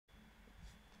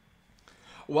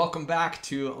Welcome back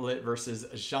to Lit versus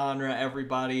Genre,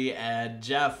 everybody. And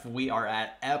Jeff, we are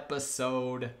at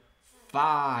episode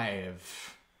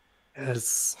 5.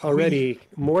 It's already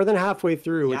more than halfway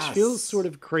through, which feels Yes. sort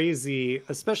of crazy,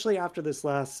 especially after this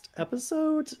last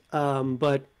episode.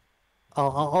 But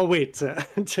I'll wait to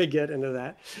to get into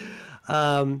that.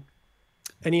 Um,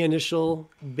 any initial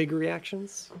big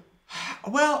reactions?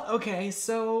 Well, okay,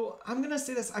 so I'm gonna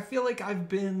say this. I feel like I've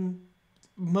been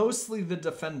mostly the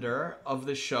defender of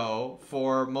the show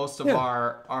for most of Yeah,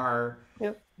 our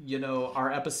yeah,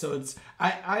 our episodes.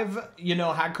 I've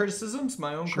had criticisms,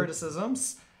 my own sure.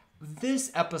 criticisms.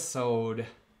 This episode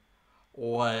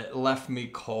what left me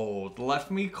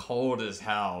cold as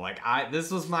hell. Like, this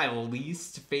was my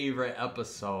least favorite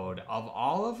episode of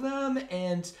all of them,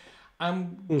 and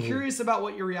I'm hmm curious about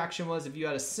what your reaction was, if you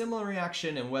had a similar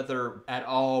reaction, and whether at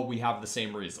all we have the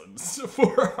same reasons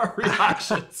for our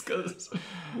reactions. Because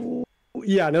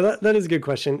Yeah, no, that is a good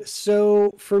question.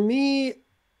 So for me,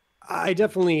 I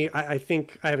definitely, I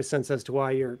think I have a sense as to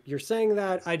why you're saying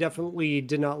that. I definitely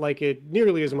did not like it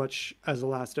nearly as much as the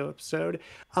last episode.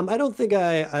 I don't think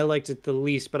I liked it the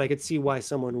least, but I could see why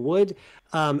someone would.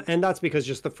 And that's because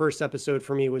just the first episode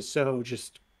for me was so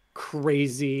just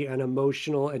crazy and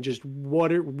emotional and just what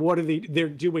are they're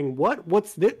doing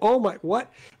what's this, oh my,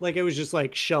 what, like it was just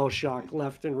like shell shock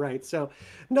left and right. So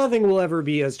nothing will ever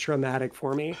be as traumatic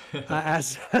for me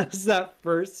as that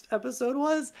first episode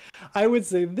was. I would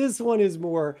say this one is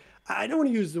more, I don't want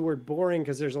to use the word boring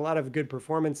because there's a lot of good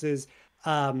performances,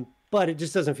 but it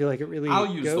just doesn't feel like it really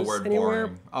I'll use the goes word anywhere.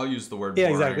 boring. I'll use the word Yeah,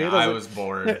 boring. exactly. It I doesn't. was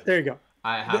bored. There you go.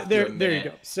 I have to There you admit.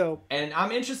 go. So And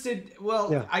I'm interested.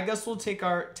 Well, yeah, I guess we'll take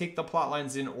the plot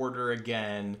lines in order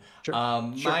again. sure,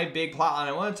 sure. My big plot line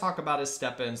I want to talk about is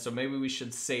Stepin, so maybe we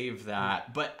should save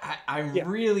that. But I'm Yeah,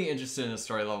 really interested in a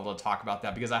story level to talk about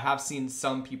that, because I have seen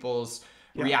some people's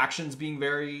yeah. reactions being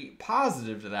very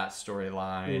positive to that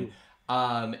storyline.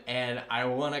 Mm. And I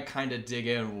want to kind of dig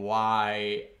in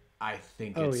why I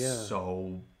think Oh it's yeah.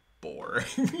 so boring.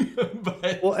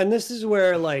 Well, But and this is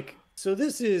where like, so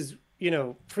this is,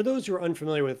 for those who are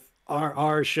unfamiliar with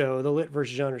our show, the Lit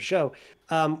versus Genre show,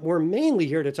 we're mainly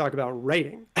here to talk about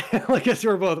writing. Like, I guess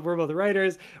we're both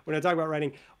writers. We're going to talk about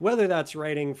writing, whether that's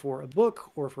writing for a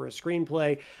book or for a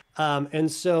screenplay.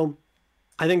 And so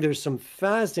I think there's some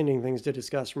fascinating things to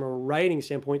discuss from a writing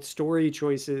standpoint, story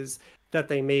choices that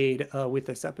they made with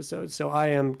this episode. So I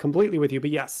am completely with you.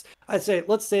 But yes, I'd say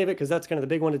let's save it because that's kind of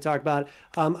the big one to talk about.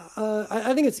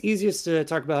 I think it's easiest to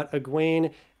talk about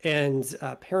Egwene and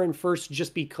Perrin first,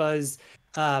 just because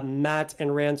Matt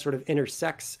and Rand sort of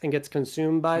intersects and gets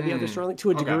consumed by the other storyline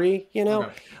to a okay, degree.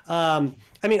 okay,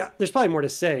 I mean, there's probably more to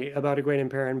say about Egwene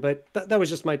and Perrin, but that was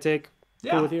just my take.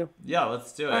 Cool yeah, with you? yeah.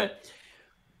 Let's do All right. it.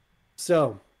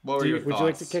 So, What were your would you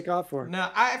like to thoughts? kick off or? No,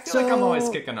 I feel like I'm always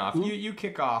So, kicking off. mhm, You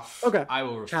kick off. okay, I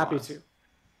will happy respond. to,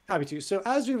 happy to. So,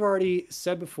 as we've already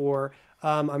said before,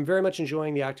 I'm very much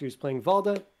enjoying the actor who's playing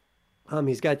Valda.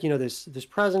 He's got this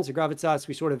presence, a gravitas.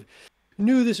 We sort of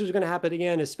knew this was going to happen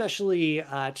again. Especially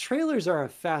trailers are a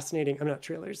fascinating. I'm not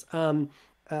trailers.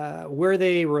 Where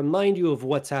they remind you of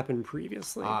what's happened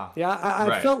previously. Ah, Yeah, I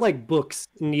right. felt like books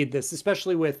need this,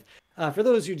 especially with for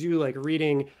those who do like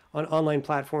reading on online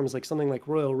platforms like something like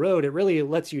Royal Road. It really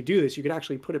lets you do this. You could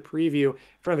actually put a preview in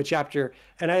front of a chapter,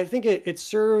 and I think it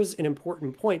serves an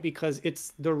important point because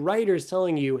it's the writers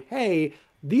telling you, hey,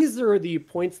 these are the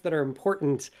points that are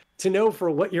important to know for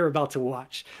what you're about to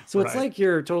watch. So it's Right. like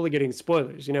you're totally getting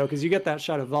spoilers, because you get that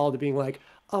shot of Valda being like,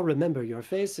 I'll remember your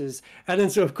faces. And then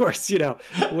so of course, when Oh, it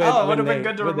would when have been they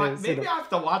good to when they remind. say Maybe that. I have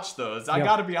to watch those. I Yeah.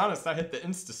 gotta be honest. I hit the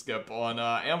Insta skip on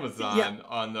Yeah, Amazon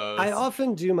on I those.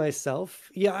 often do myself.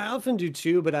 Yeah, I often do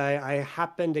too, but I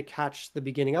happen to catch the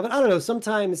beginning of it. I don't know.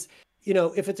 Sometimes,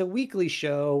 if it's a weekly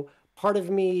show, part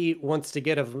of me wants to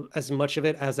get as much of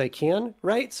it as I can,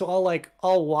 right? So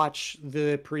I'll watch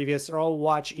the previous or I'll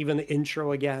watch even the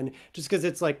intro again just because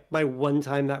it's like my one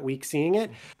time that week seeing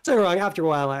it. So wrong. After a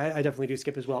while, I definitely do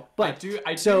skip as well. But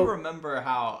I do so remember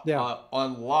how yeah.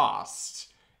 on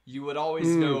Lost, you would always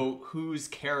Mm, know whose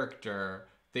character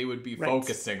they would be right.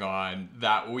 focusing on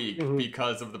that week Mhm.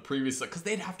 because of the previous, because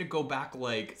they'd have to go back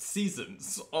like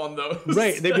seasons on Right.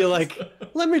 those. They'd be like,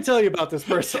 let me tell you about this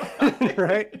person,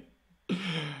 right?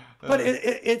 But Uh,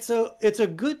 it's a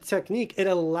good technique. It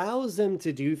allows them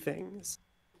to do things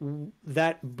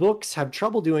that books have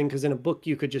trouble doing because in a book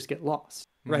you could just get lost,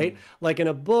 right? mhm. Like in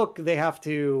a book they have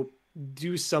to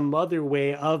do some other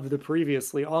way of the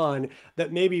previously on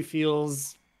that maybe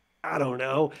feels, I don't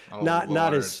know, Oh not as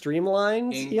Lord.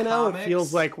 streamlined, In It feels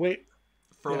comics, like wait,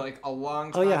 for yeah. like a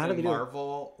long Oh yeah, time how do in they do it?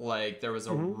 Marvel, like there was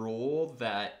a Hmm rule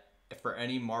that for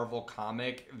any Marvel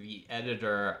comic, the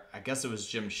editor, I guess it was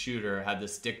Jim Shooter, had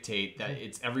this dictate that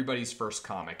it's everybody's first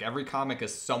comic. Every comic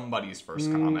is somebody's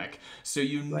first comic. So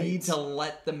you need to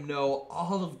let them know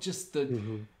all of just the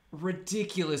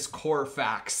ridiculous core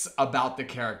facts about the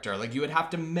character. Like, you would have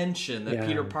to mention that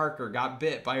Peter Parker got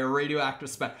bit by a radioactive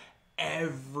spider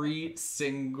every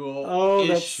single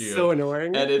issue. That's so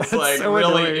annoying. And it's That's like so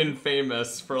really annoying.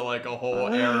 infamous for like a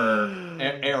whole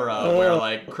era where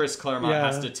like Chris Claremont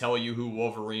has to tell you who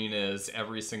Wolverine is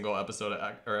every single episode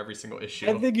or every single issue.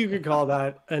 I think you could call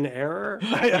that an error.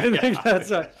 I think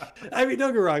that's I mean,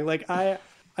 don't get me wrong. Like, I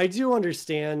do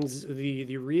understand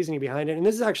the reasoning behind it. And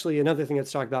this is actually another thing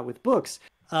that's talked about with books.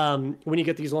 When you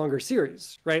get these longer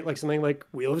series, right? Like something like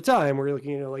Wheel of Time, where you're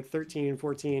looking, you know, like 13,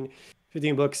 14,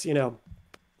 15 books, you know,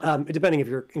 depending if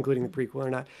you're including the prequel or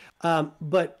not.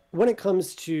 But when it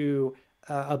comes to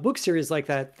a book series like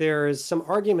that, there's some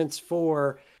arguments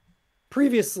for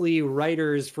previously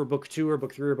writers for book 2 or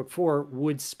book 3 or book 4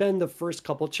 would spend the first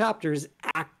couple chapters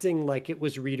acting like it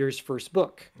was reader's first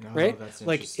book, right?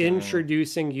 Like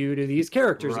introducing you to these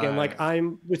characters again. Like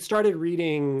we started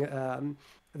reading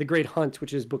The Great Hunt,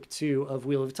 which is book 2 of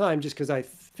Wheel of Time, just because I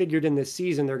figured in this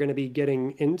season they're going to be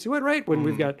getting into it, right? When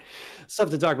we've got stuff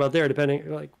to talk about there,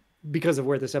 depending, like, because of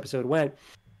where this episode went.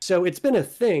 So it's been a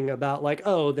thing about like,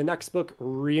 oh, the next book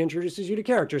reintroduces you to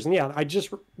characters. And yeah, I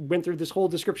just went through this whole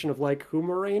description of like who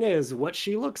Moraine is, what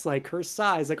she looks like, her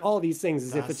size, like all these things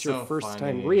as if it's your first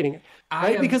time reading it,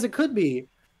 right? Because it could be,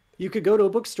 you could go to a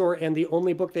bookstore and the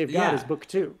only book they've got is book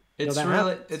 2.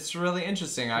 It's really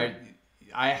interesting.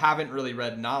 I haven't really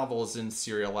read novels in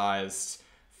serialized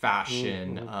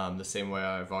fashion the same way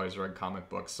I've always read comic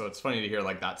books. So it's funny to hear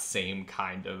like that same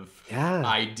kind of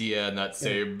idea and that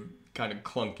same kind of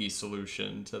clunky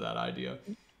solution to that idea.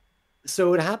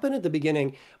 So it happened at the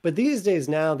beginning, but these days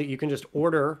now that you can just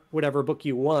order whatever book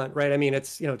you want, right? I mean,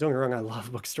 it's, you know, don't get me wrong, I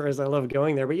love bookstores, I love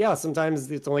going there, but yeah, sometimes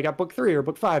it's only got book 3 or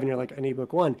book 5 and you're like, I need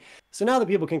book 1. So now that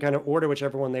people can kind of order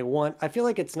whichever one they want, I feel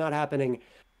like it's not happening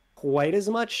quite as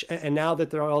much. And now that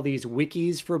there are all these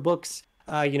wikis for books,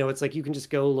 you know, it's like you can just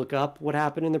go look up what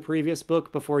happened in the previous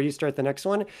book before you start the next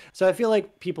one. So I feel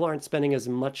like people aren't spending as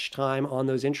much time on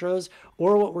those intros.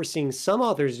 Or what we're seeing some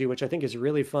authors do, which I think is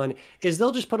really fun, is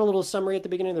they'll just put a little summary at the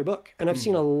beginning of their book. And I've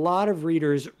seen a lot of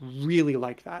readers really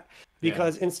like that.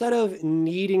 Because instead of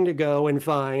needing to go and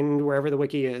find wherever the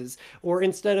wiki is, or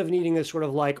instead of needing this sort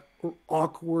of like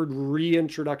awkward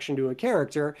reintroduction to a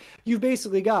character, you've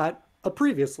basically got a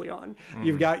previously on.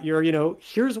 You've got your, you know,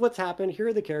 here's what's happened, here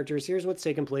are the characters, here's what's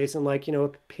taken place, and like, you know, a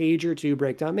page or two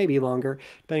breakdown, maybe longer,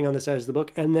 depending on the size of the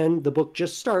book, and then the book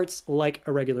just starts like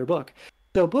a regular book.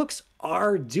 So books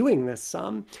are doing this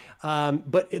some,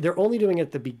 but they're only doing it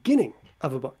at the beginning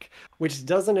of a book, which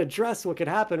doesn't address what could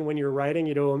happen when you're writing,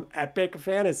 you know, an epic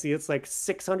fantasy. It's like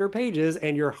 600 pages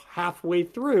and you're halfway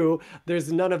through.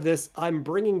 There's none of this, I'm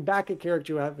bringing back a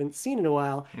character I haven't seen in a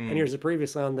while, and here's a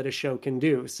previous one that a show can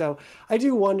do. So I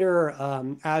do wonder,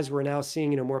 as we're now seeing,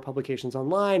 you know, more publications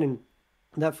online and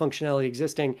that functionality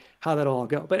existing, how that'll all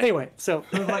go. But anyway, so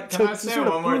like, can I say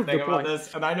one more thing about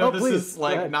this? And I know this is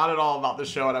like not at all about the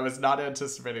show, and I was not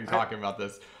anticipating talking about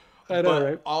this. I know, but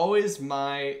right? always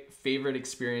my favorite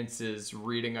experiences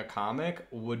reading a comic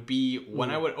would be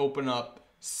when I would open up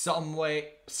somewhere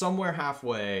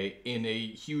halfway in a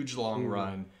huge long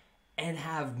run and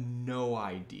have no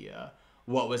idea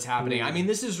what was happening. I mean,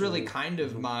 this is really kind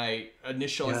of my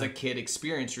initial as a kid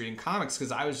experience reading comics,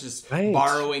 because I was just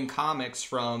borrowing comics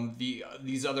from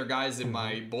these other guys in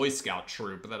my Boy Scout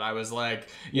troop that I was like,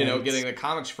 you know, getting the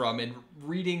comics from, and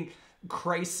reading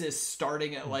Crisis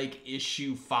starting at like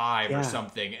issue 5 or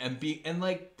something, and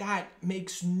like that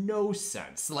makes no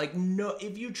sense. Like, no,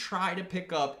 if you try to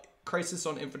pick up Crisis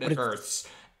on Infinite Earths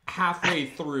halfway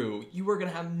through, you are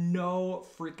gonna have no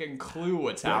freaking clue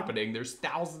what's happening. There's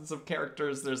thousands of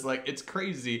characters, there's like, it's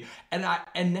crazy, and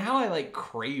now I like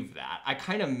crave that. I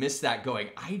kind of miss that, going,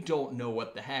 I don't know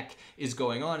what the heck is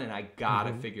going on and I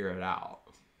gotta figure it out.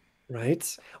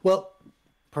 Right. Well,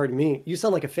 pardon me, you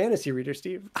sound like a fantasy reader,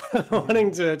 Steve,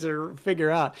 wanting to figure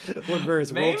out what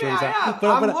various role terms are. But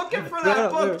I'm looking for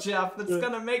that book, Jeff, that's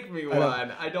gonna make me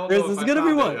one. I don't know. There's gonna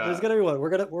be one. There's gonna be one. We're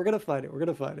gonna find it. We're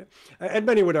gonna find it. And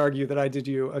many would argue that I did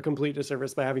you a complete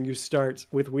disservice by having you start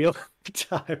with Wheel of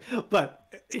Time,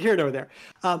 but here nor there.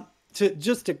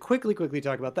 To quickly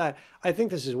talk about that, I think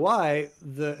this is why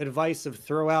the advice of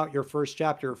throw out your first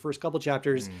chapter, first couple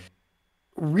chapters,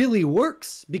 really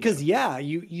works, because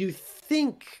you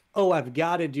think, oh, I've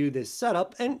got to do this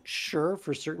setup, and sure,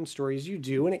 for certain stories you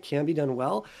do, and it can be done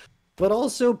well, but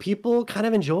also people kind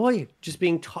of enjoy just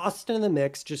being tossed into the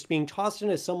mix, just being tossed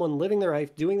into someone living their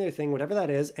life, doing their thing, whatever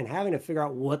that is, and having to figure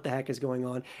out what the heck is going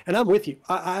on. And I'm with you.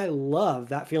 I love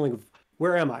that feeling of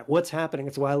where am I? What's happening?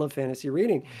 It's why I love fantasy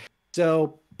reading.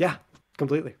 So yeah,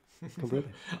 completely.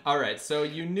 Completely. All right. So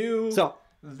you knew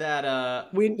that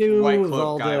we knew White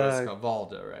Cloak guy was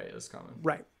Valda, right? Is coming.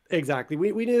 Right. Exactly.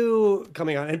 We knew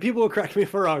coming on, and people will correct me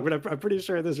if I'm wrong, but I'm pretty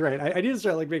sure this is right. I need to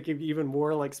start like making even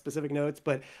more like specific notes,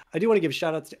 but I do want to give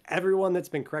shout outs to everyone that's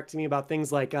been correcting me about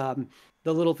things like the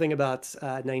little thing about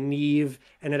Nynaeve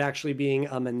and it actually being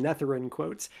a Netherin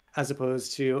quote as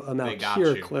opposed to a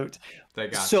Malkyr quote.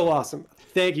 So awesome.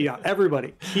 Thank you.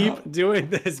 Everybody keep doing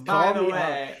this. By the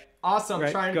way, also, I'm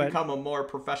trying to become a more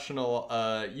professional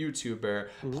YouTuber.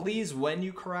 Please, when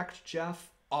you correct Jeff,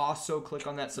 also click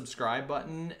on that subscribe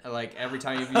button. Like every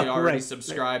time you've already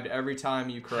subscribed, every time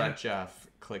you correct Jeff,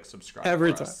 click subscribe.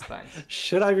 Every time. Thanks.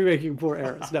 Should I be making more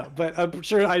errors? No, but I'm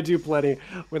sure I do plenty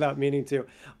without meaning to.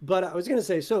 But I was going to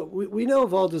say, so we know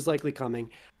Valda's likely coming.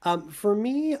 For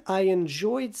me, I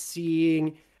enjoyed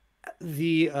seeing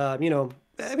the, I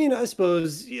mean, I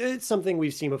suppose it's something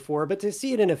we've seen before, but to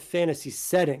see it in a fantasy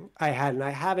setting, I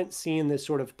haven't seen this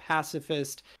sort of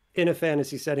pacifist in a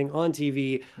fantasy setting on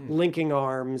TV, linking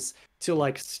arms to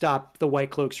like stop the White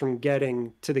Cloaks from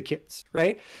getting to the kids,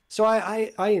 right? So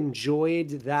I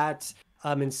enjoyed that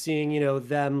and seeing,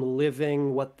 them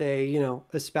living what they,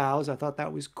 espouse. I thought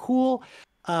that was cool.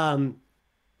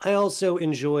 I also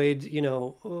enjoyed,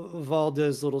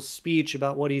 Valda's little speech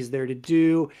about what he's there to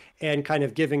do and kind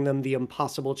of giving them the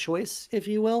impossible choice, if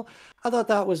you will. I thought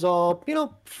that was all,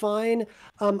 fine.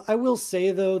 I will say,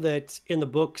 though, that in the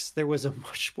books, there was a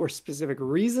much more specific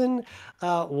reason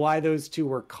why those two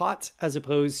were caught, as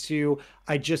opposed to,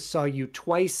 I just saw you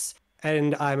twice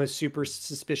and I'm a super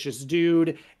suspicious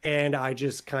dude and I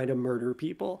just kind of murder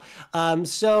people.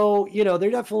 So,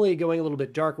 they're definitely going a little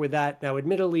bit dark with that. Now,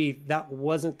 admittedly, that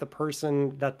wasn't the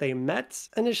person that they met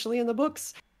initially in the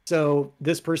books. So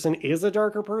this person is a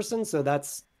darker person, so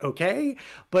that's okay.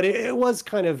 But it was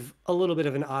kind of a little bit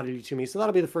of an oddity to me. So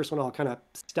that'll be the first one I'll kind of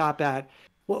stop at.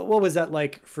 What was that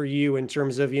like for you in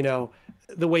terms of,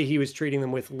 the way he was treating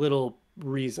them with little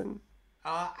reason?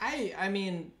 I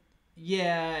mean...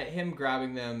 Yeah, him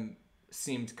grabbing them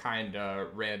seemed kind of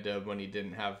random when he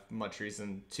didn't have much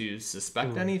reason to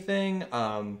suspect anything.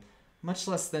 Much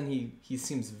less than he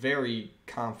seems very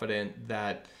confident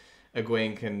that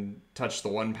Egwene can touch the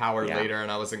one power later,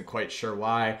 and I wasn't quite sure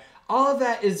why. All of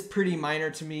that is pretty minor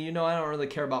to me. I don't really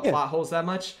care about plot holes that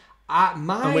much. I'm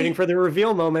waiting for the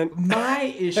reveal moment.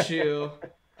 My issue...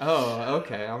 Oh,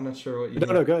 okay. I'm not sure what you mean.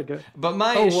 No, good. But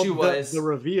my issue was... The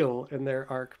reveal in their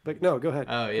arc. But no, go ahead.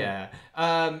 Oh, yeah.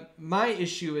 My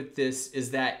issue with this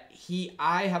is that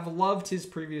I have loved his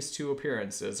previous two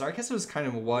appearances. Or I guess it was kind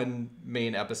of one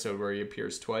main episode where he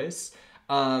appears twice.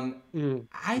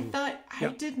 I thought I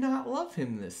did not love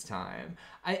him this time.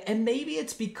 And maybe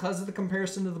it's because of the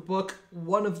comparison to the book.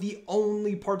 One of the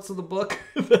only parts of the book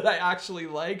that I actually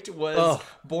liked was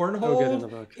Bornhold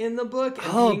in the book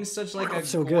and being such like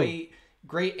a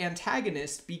great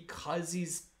antagonist because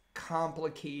he's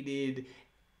complicated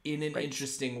in an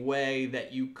interesting way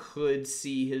that you could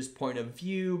see his point of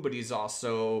view, but he's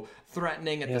also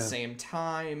threatening at the same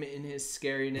time in his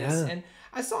scariness. And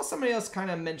I saw somebody else kind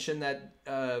of mention that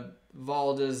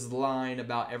Valda's line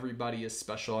about everybody is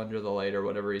special under the light or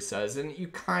whatever he says, and you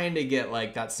kind of get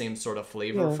like that same sort of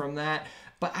flavor from that.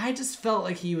 But I just felt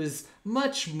like he was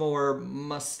much more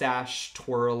mustache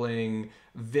twirling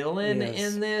villain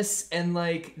in this, and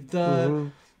like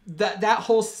that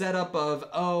whole setup of,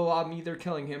 I'm either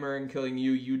killing him or I'm killing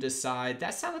you, you decide,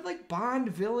 that sounded like Bond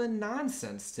villain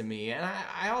nonsense to me. And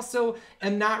I also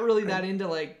am not really that into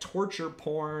like torture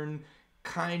porn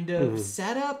kind of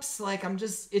setups. Like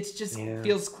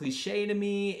feels cliche to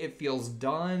me. It feels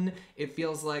done. It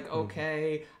feels like,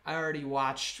 okay, I already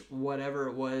watched whatever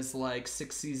it was, like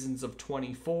 6 seasons of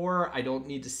 24. I don't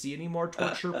need to see any more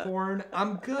torture porn.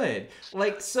 I'm good.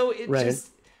 Like, so it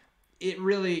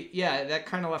really, that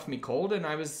kind of left me cold, and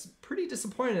I was pretty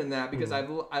disappointed in that because I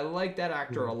like that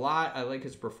actor a lot. I like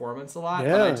his performance a lot,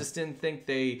 but I just didn't think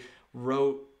they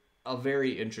wrote a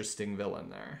very interesting villain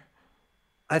there.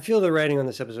 I feel the writing on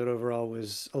this episode overall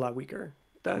was a lot weaker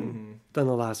than the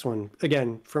last one.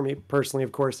 Again, for me personally,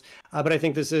 of course. But I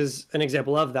think this is an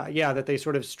example of that. Yeah, that they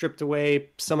sort of stripped away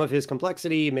some of his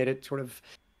complexity, made it sort of...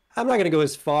 I'm not going to go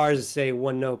as far as to say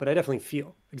one note, but I definitely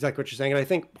feel exactly what you're saying. And I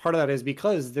think part of that is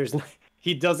because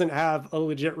he doesn't have a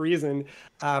legit reason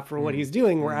for what he's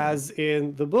doing, whereas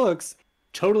in the books,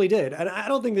 totally did. And I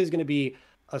don't think there's going to be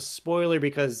a spoiler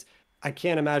because I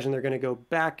can't imagine they're going to go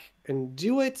back and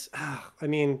do it. I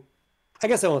mean, I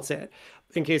guess I won't say it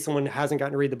in case someone hasn't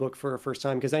gotten to read the book for a first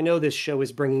time, because I know this show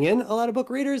is bringing in a lot of book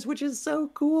readers, which is so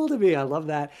cool to me. I love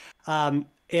that.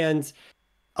 And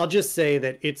I'll just say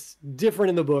that it's different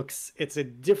in the books. It's a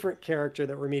different character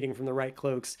that we're meeting from the White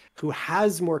Cloaks, who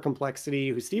has more complexity,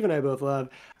 who Steve and I both love.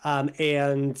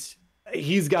 And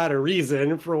he's got a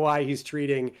reason for why he's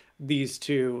treating these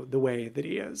two the way that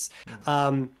he is.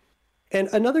 And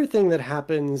another thing that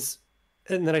happens,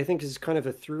 and that I think is kind of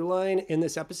a through line in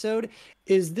this episode,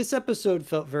 is this episode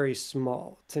felt very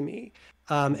small to me.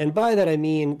 And by that, I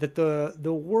mean that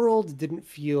the world didn't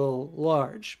feel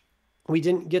large. We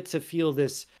didn't get to feel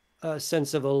this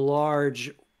sense of a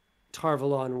large Tar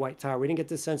Valon White Tower. We didn't get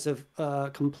this sense of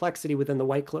complexity within the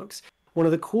White Cloaks. One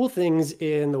of the cool things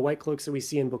in the White Cloaks that we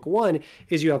see in book one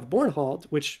is you have Bornhold,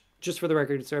 which, just for the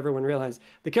record, so everyone realizes,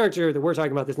 the character that we're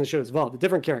talking about this in the show is Vald, a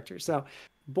different character. So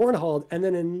Bornhold, and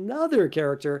then another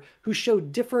character who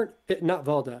showed different, not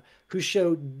Valda, who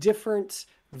showed different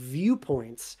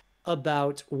viewpoints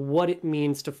about what it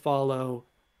means to follow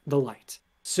the light.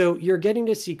 So you're getting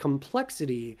to see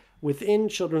complexity within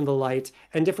Children of the Light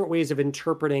and different ways of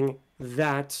interpreting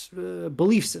that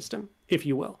belief system, if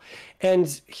you will. And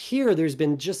here there's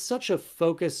been just such a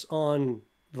focus on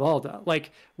Valda.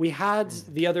 Like, we had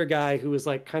the other guy who was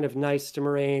like kind of nice to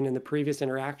Moraine in the previous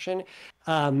interaction.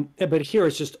 But here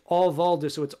it's just all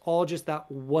Valda. So it's all just that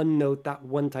one note, that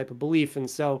one type of belief. And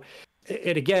so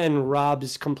it again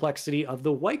robs complexity of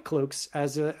the White Cloaks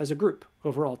as a group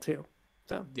overall too.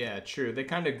 So. Yeah, true. They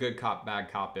kind of good cop,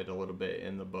 bad cop it a little bit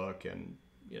in the book, and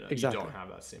exactly. You don't have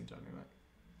that same dynamic.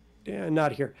 Yeah,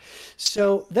 not here.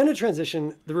 So then a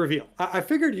transition, the reveal. I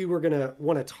figured you were gonna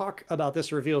want to talk about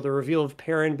this reveal, the reveal of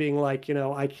Perrin being like,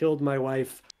 I killed my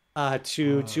wife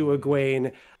to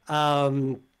Egwene.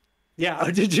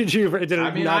 Yeah, did you?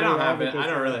 I mean, I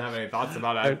don't really have any thoughts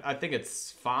about it. I think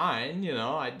it's fine.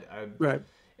 Right.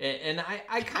 And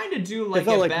I kind of do like it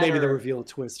felt like better. Maybe the reveal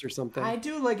twist or something. I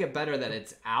do like it better that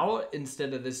it's out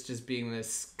instead of this just being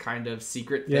this kind of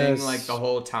secret thing like the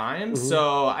whole time. Mm-hmm.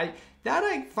 So I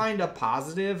find a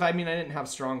positive. I mean, I didn't have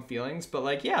strong feelings, but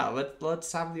like, yeah,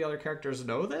 let's have the other characters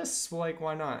know this. Like,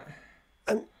 why not?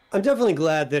 I'm definitely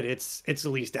glad that it's at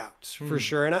least out for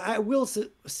sure. And I will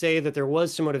say that there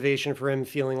was some motivation for him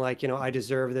feeling like, I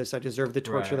deserve this. I deserve the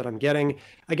torture that I'm getting.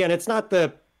 Again, it's not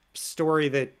the story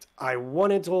that I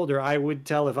wanted told or I would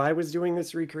tell if I was doing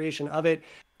this recreation of it.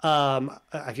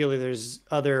 I feel like there's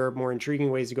other more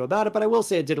intriguing ways to go about it, but I will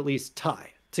say it did at least tie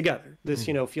together this,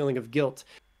 feeling of guilt.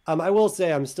 I will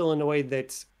say I'm still annoyed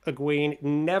that Egwene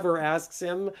never asks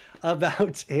him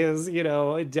about his,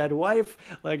 dead wife.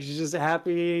 Like, she's just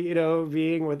happy,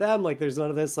 being with them. Like, there's none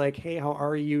of this, like, hey, how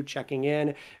are you, checking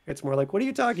in? It's more like, what are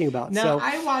you talking about? Now, so,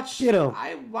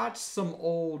 I watched some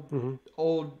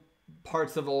old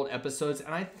parts of old episodes,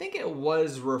 and I think it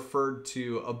was referred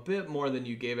to a bit more than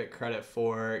you gave it credit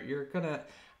for.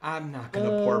 I'm not gonna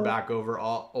pour back over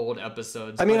all old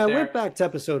episodes. I mean, I went back to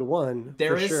episode 1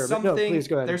 there for is sure, something, but no, please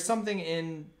go ahead. There's something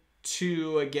in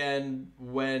 2 again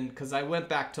because I went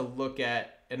back to look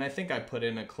at, and I think I put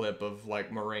in a clip of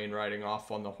like Moraine riding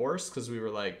off on the horse because we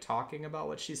were like talking about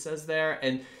what she says there,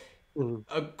 and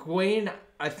Egwene,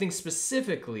 I think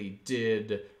specifically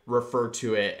did refer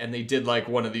to it, and they did like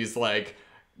one of these like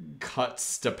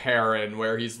cuts to Perrin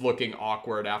where he's looking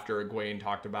awkward after Egwene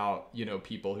talked about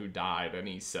people who died, and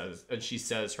she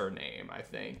says her name, I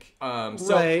think.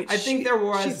 So right. I think there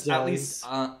was at least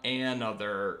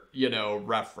another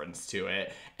reference to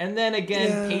it. And then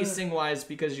again, pacing wise,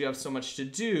 because you have so much to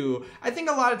do, I think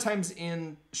a lot of times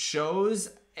in shows,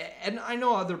 and I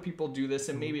know other people do this,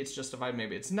 and maybe it's justified,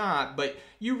 maybe it's not, but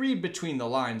you read between the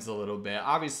lines a little bit.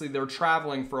 Obviously, they're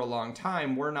traveling for a long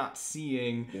time. We're not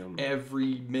seeing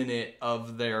every minute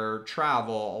of their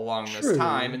travel along this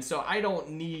time. And so I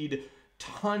don't need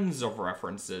tons of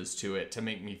references to it to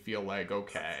make me feel like,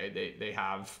 okay, they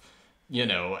have,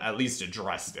 at least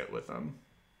addressed it with them.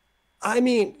 I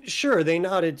mean, sure, they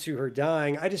nodded to her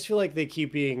dying. I just feel like they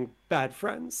keep being bad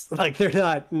friends. Like, they're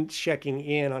not checking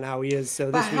in on how he is. So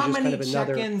this was just kind of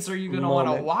another check-ins are you going to want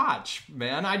to watch,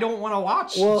 man? I don't want to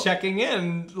watch checking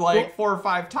in 4 or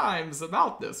 5 times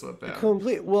about this with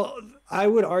them. Well, I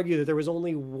would argue that there was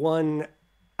only one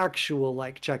actual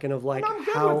check-in of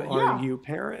how are you,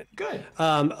 Perrin? Good.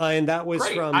 And that was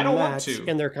from Matt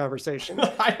in their conversation.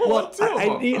 I don't want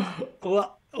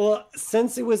to. Well,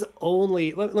 since it was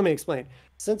only, let me explain.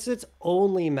 Since it's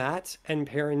only Matt and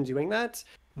Perrin doing that,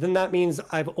 then that means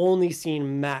I've only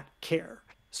seen Matt care.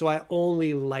 So I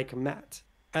only like Matt.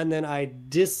 And then I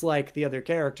dislike the other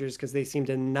characters because they seem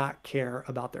to not care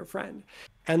about their friend.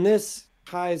 And this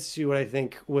ties to what I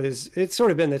think it's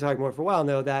sort of been the talking point for a while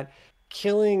now, that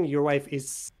killing your wife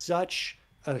is such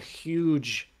a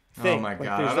huge Oh thing. my Like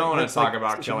God, I there's don't want to that's talk like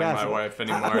about such a killing my massive. wife I,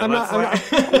 anymore. I'm Let's not. I'm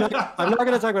like. not. I'm not. I'm not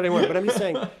going to talk about it anymore. But I'm just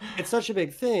saying it's such a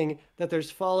big thing that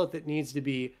there's fallout that needs to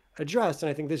be addressed, and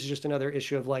I think this is just another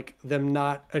issue of like them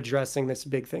not addressing this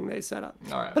big thing they set up.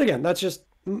 All right. But again, that's just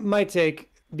my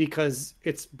take because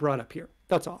it's brought up here.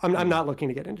 That's all. I'm Mm, not looking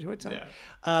to get into it. So, yeah.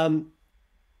 um,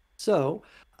 so,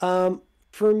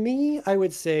 for me, I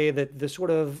would say that the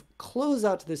sort of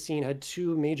closeout to the scene had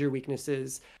two major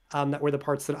weaknesses that were the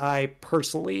parts that I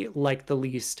personally liked the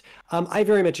least. I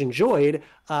very much enjoyed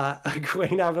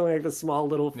Gwen having like the small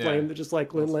little Yeah. flame that just like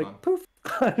That lit was fun. like poof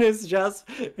on his chest,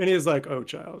 and he's like, "Oh,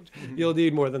 child, Mhm. you'll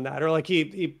need more than that," or like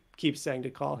he keeps saying to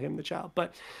call him the child.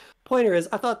 But pointer is,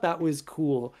 I thought that was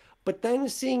cool. But then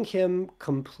seeing him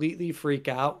completely freak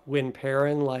out when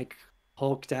Perrin like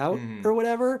hulked out Mhm. or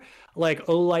whatever, like,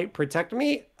 "Oh, light, protect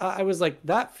me," I was like,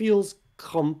 that feels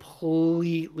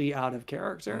completely out of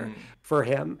character Mhm. for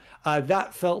him.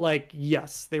 That felt like,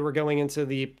 yes, they were going into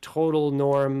the total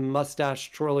norm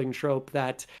mustache trolling trope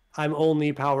that I'm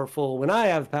only powerful when I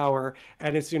have power,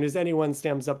 and as soon as anyone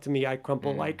stands up to me, I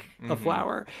crumple Mhm. like a Mhm.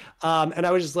 flower. And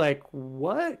I was just like,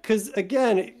 what? Because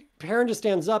again, Perrin just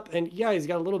stands up, and yeah, he's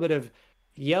got a little bit of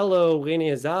yellow in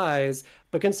his eyes,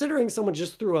 but considering someone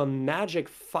just threw a magic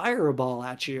fireball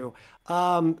at you,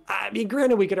 I mean,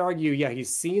 granted, we could argue, yeah, he's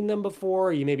seen them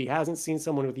before. He maybe hasn't seen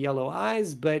someone with yellow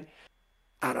eyes, but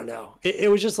I don't know.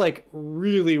 It was just like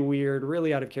really weird,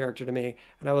 really out of character to me.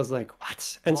 And I was like,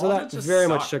 what? And so All of it that just very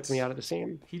much took me sucked. out of the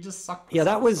scene. He just sucked Yeah,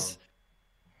 this that episode. was,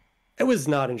 it was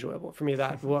not enjoyable for me,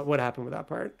 that what happened with that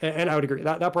part. And I would agree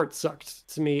that part sucked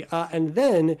to me. And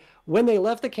then when they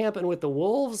left the camp and with the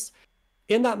wolves,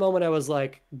 in that moment, I was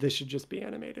like, this should just be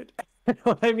animated.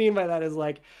 What I mean by that is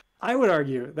like, I would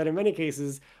argue that in many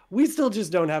cases, we still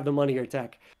just don't have the money or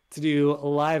tech to do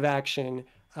live action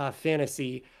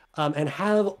fantasy and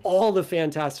have all the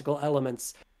fantastical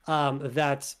elements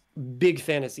that big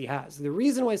fantasy has. The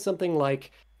reason why something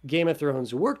like Game of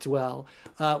Thrones worked well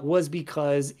was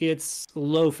because it's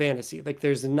low fantasy. Like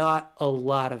there's not a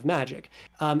lot of magic,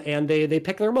 and they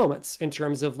pick their moments in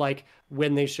terms of like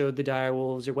when they showed the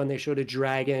direwolves or when they showed a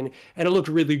dragon, and it looked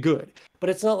really good. But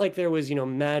it's not like there was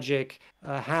magic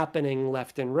happening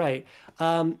left and right.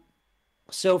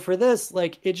 So for this,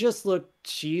 like it just looked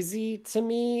cheesy to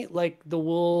me. Like the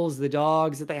wolves, the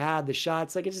dogs that they had, the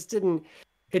shots, like it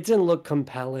didn't look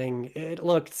compelling. It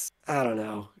looked, I don't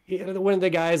know. One of the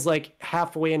guys like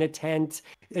halfway in a tent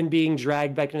and being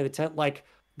dragged back into the tent, like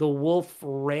the wolf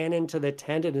ran into the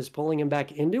tent and is pulling him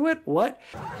back into it. What?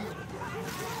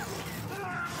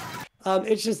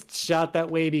 It's just shot that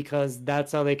way because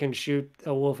that's how they can shoot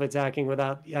a wolf attacking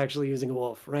without actually using a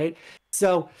wolf, right?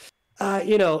 So, uh,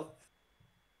 you know,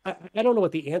 I don't know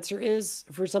what the answer is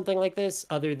for something like this,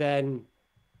 other than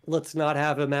let's not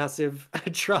have a massive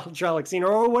traumatic scene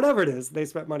or whatever it is they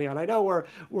spent money on. I know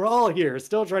we're all here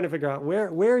still trying to figure out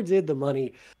where did the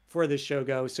money for this show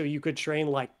go so you could train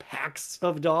like packs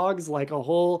of dogs, like a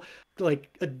whole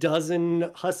like a dozen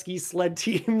husky sled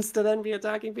teams to then be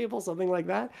attacking people, something like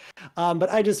that.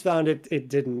 But I just found it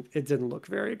didn't look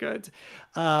very good.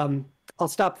 Um, I'll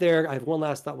stop there. I have one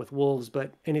last thought with wolves,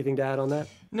 but anything to add on that?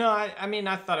 No, I mean,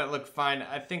 I thought it looked fine.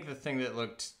 I think the thing that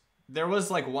looked. There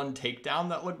was like one takedown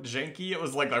that looked janky. It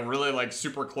was like a really like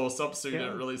super close up, so you Yeah,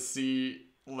 didn't really see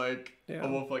like a yeah,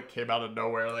 wolf like came out of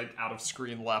nowhere, like out of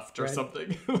screen left or right.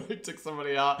 something. Like took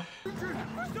somebody out.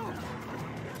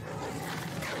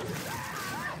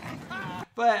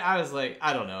 But I was like,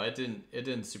 I don't know. It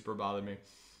didn't super bother me.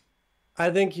 I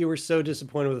think you were so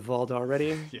disappointed with Vald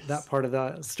already. That Yes. part of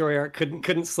the story arc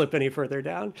couldn't slip any further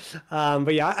down.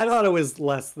 But yeah, I thought it was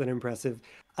less than impressive.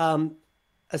 Um,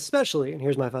 Especially, and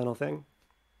here's my final thing,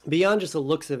 beyond just the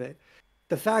looks of it,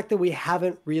 the fact that we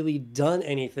haven't really done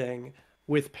anything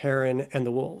with Perrin and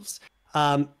the wolves.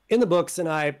 In the books, and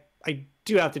I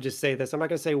do have to just say this, I'm not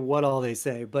going to say what all they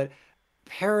say, but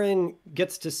Perrin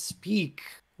gets to speak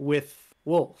with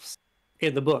wolves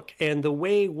in the book. And the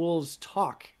way wolves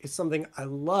talk is something I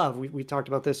love. We talked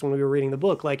about this when we were reading the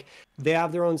book. Like they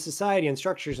have their own society and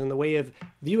structures and the way of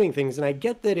viewing things. And I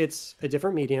get that it's a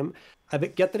different medium.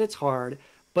 Get that it's hard,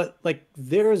 but like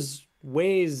there's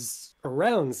ways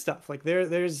around stuff. Like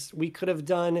there's we could have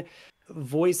done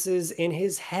voices in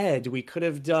his head. We could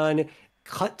have done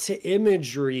cut to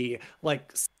imagery,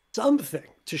 like something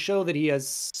to show that he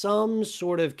has some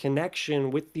sort of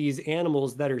connection with these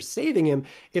animals that are saving him.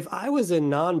 If I was a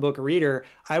non-book reader,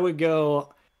 I would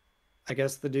go, I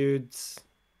guess the dude's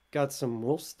got some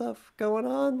wolf stuff going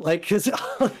on? Like, because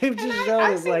all they've And just shown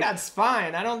I is think like, that's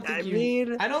fine. I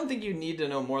mean, I don't think you need to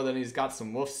know more than he's got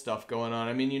some wolf stuff going on.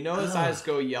 I mean, you know his ugh, eyes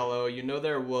go yellow. You know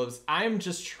they're wolves. I'm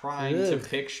just trying to ugh.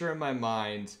 picture in my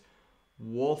mind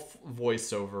wolf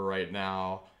voiceover right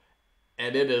now,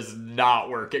 and it is not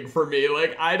working for me.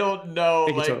 Like, I don't know. It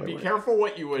could Like, totally be work. careful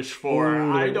what you wish for. I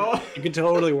Totally work. don't. It could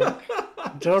totally work. I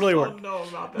just Totally don't work. know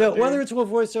about No, that, whether dude. it's wolf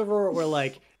voiceover or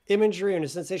like imagery and a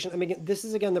sensation. I mean, this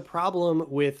is again the problem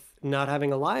with not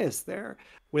having Elias there.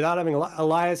 Without having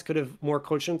Elias, could have more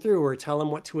coached him through, or tell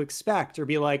him what to expect, or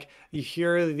be like, you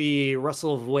hear the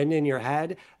rustle of wind in your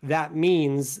head, that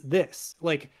means this.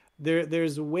 Like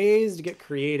there's ways to get I,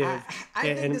 creative I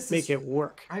think and this make is. it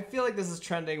work. I feel like this is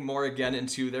trending more again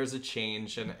into there's a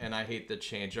change and I hate the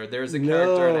change, or there's a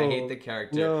character and I hate the No,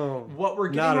 character. no, What we're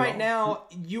getting not at right all.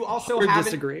 now, Hard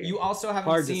disagree. you also haven't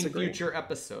Hard seen disagree. future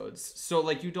episodes, so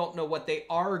like you don't know what they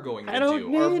are going I to don't do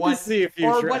or need to what see or future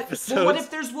what. Well, what episodes.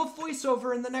 if there's wolf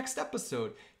voiceover in the next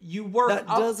episode? You work That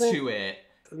up doesn't. to it,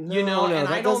 you know, No, no, and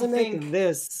I that don't doesn't make think.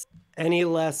 this any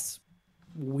less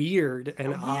weird and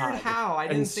Weird odd how? I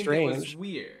and didn't think it was strange.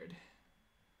 weird.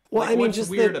 Well, Like, I mean, what's just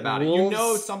weird that about it? You know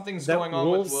wolves something's going on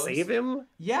with wolves. save him.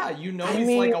 Yeah, you know I he's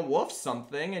like mean, a wolf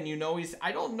something, and you know he's.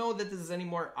 I don't know that this is any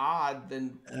more odd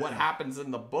than what happens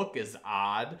in the book is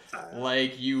odd.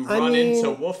 Like, you I run into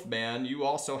mean, Wolfman, you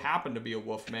also happen to be a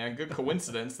Wolfman. Good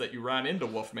coincidence that you ran into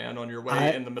Wolfman on your way I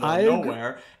in the middle I of agree.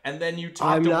 nowhere, and then you talk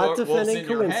I'm to not wolves defending in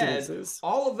your head. coincidences.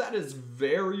 All of that is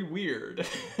very weird.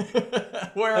 Okay,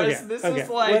 Whereas this okay. is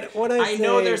like, When I I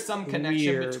know say there's some connection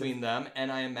weird, between them,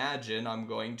 and I imagine I'm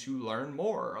going to learn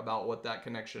more about what that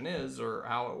connection is or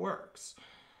how it works.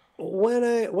 when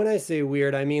I say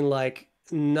weird, I mean like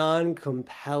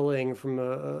non-compelling from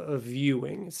a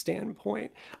viewing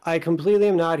standpoint. I completely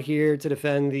am not here to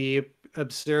defend the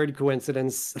absurd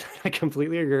coincidence I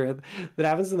completely agree with that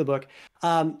happens in the book.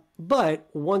 But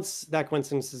once that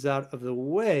coincidence is out of the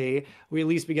way, we at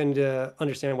least begin to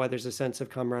understand why there's a sense of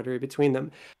camaraderie between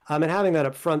them. And having that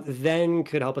up front then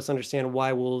could help us understand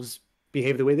why wolves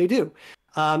behave the way they do.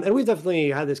 And we've definitely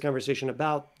had this conversation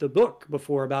about the book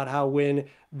before, about how when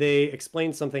they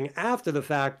explain something after the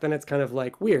fact, then it's kind of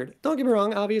like weird. Don't get me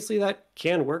wrong, obviously that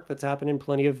can work. That's happened in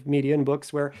plenty of media and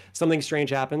books where something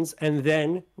strange happens and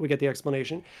then we get the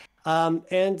explanation.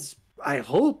 And I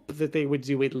hope that they would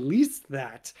do at least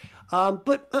that.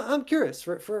 But I'm curious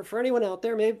for anyone out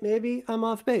there, maybe I'm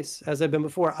off base as I've been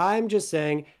before. I'm just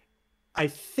saying I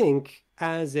think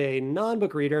as a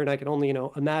non-book reader, and I can only,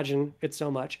 imagine it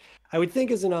so much, I would think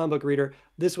as a non-book reader,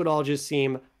 this would all just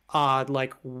seem odd.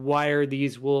 Like, why are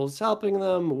these wolves helping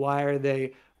them? Why are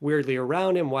they weirdly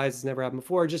around him? Why has this never happened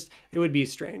before? Just, it would be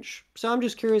strange. So I'm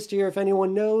just curious to hear if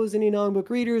anyone knows any non-book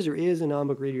readers or is a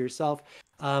non-book reader yourself.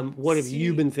 What have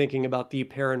you See, been thinking about the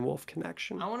Perrin Wolf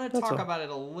connection? I want to That's talk all. about it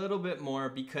a little bit more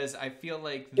because I feel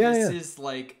like Yeah, this yeah. is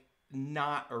like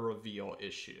not a reveal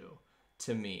issue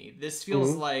to me. This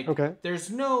feels Hmm. like Okay. there's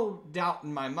no doubt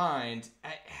in my mind.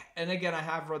 And again, I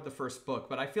have read the first book,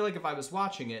 but I feel like if I was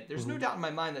watching it, there's no Hmm. doubt in my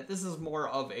mind that this is more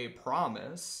of a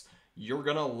promise. You're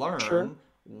going to Sure. learn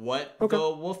what Okay. the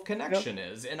wolf Yep. connection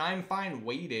is. And I'm fine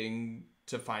waiting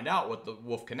to find out what the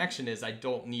wolf connection is. I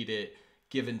don't need it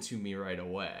given to me right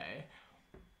away.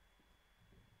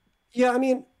 Yeah, I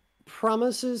mean,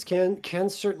 promises can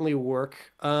certainly work.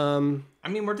 I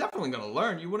mean, we're definitely going to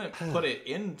learn. You wouldn't put it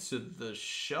into the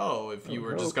show if I you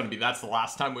were just hope. going to be, that's the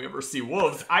last time we ever see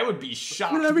wolves. I would be Wouldn't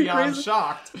shocked that be beyond crazy?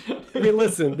 shocked. I mean,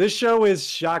 listen, this show has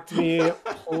shocked me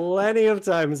plenty of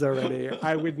times already.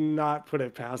 I would not put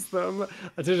it past them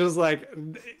to just like,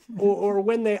 or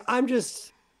when they,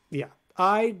 yeah,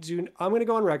 I'm going to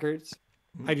go on records.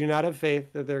 I do not have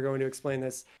faith that they're going to explain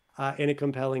this in a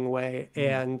compelling way.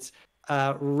 And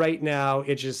right now,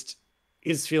 it just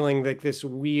is feeling like this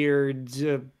weird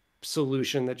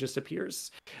solution that just appears.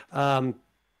 But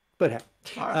hey,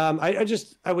 All right.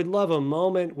 I would love a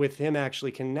moment with him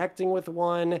actually connecting with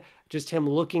one, just him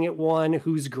looking at one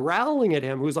who's growling at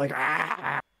him, who's like,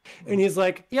 ah, and he's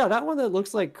like, yeah, that one that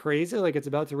looks like crazy, like it's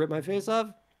about to rip my face off,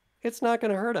 it's not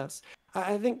going to hurt us.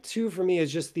 I think too, for me,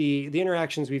 is just the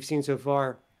interactions we've seen so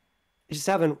far just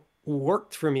haven't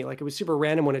worked for me. Like, it was super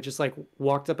random when it just like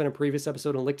walked up in a previous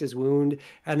episode and licked his wound,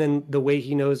 and then the way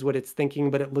he knows what it's thinking,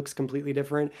 but it looks completely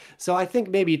different. So I think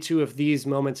maybe too, if these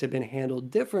moments had been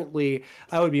handled differently,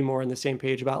 I would be more on the same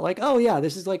page about like, oh yeah,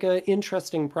 this is like an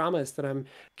interesting promise that I'm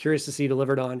curious to see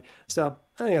delivered on. So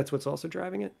I think that's what's also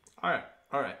driving it. All right.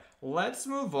 All right. Let's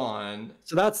move on.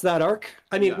 So that's that arc.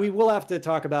 I mean, Yeah. we will have to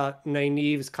talk about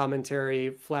Nynaeve's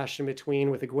commentary flashed in between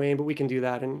with Egwene, but we can do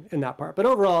that in that part. But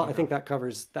overall, I Okay. think that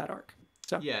covers that arc.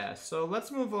 So Yeah, so let's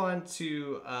move on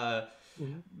to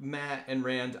mhm. Matt and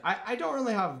Rand. I don't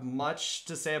really have much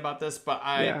to say about this, but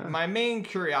Yeah, my main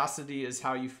curiosity is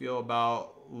how you feel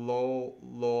about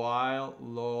Loial.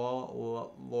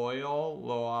 Loyal.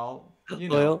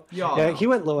 Yeah, he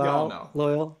went You all Loyal. know.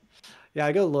 Loyal. Yeah,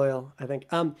 I go Loyal, I think.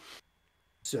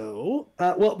 So,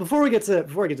 well, before we get to that,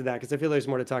 because I feel there's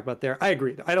more to talk about there. I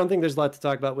agree. I don't think there's a lot to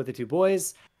talk about with the two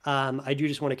boys. I do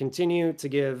just want to continue to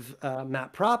give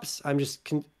Matt props. I'm just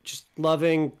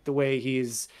loving the way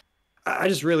he's. I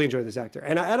just really enjoy this actor,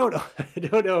 and I don't know. I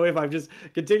don't know if I'm just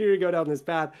continuing to go down this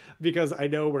path because I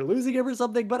know we're losing him or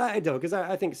something, but I don't, because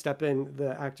I think Stepin,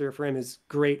 the actor for him, is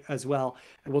great as well,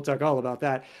 and we'll talk all about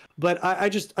that. But I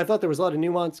thought there was a lot of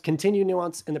nuance, continued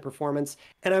nuance in the performance,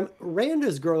 and Rand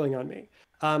is growing on me.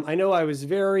 I know I was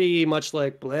very much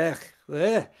like blech,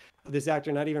 bleh, this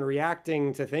actor not even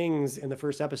reacting to things in the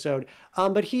first episode.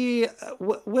 But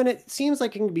when it seems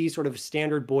like it can be sort of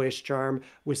standard boyish charm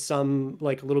with some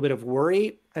like a little bit of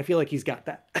worry, I feel like he's got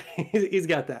that. He's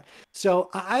got that. So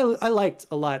I liked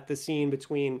a lot the scene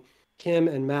between him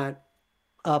and Matt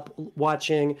up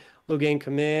watching Logan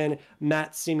come in,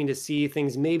 Matt seeming to see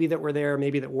things maybe that were there,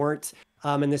 maybe that weren't.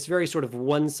 And this very sort of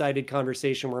one-sided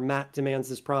conversation where Matt demands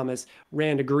this promise,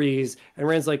 Rand agrees, and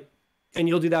Rand's like, and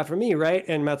you'll do that for me, right?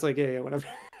 And Matt's like, yeah, whatever.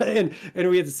 and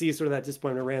we had to see sort of that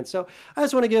disappointment of Rand. So I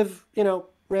just want to give,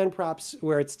 Rand props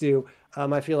where it's due.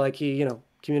 I feel like he,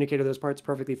 communicated those parts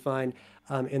perfectly fine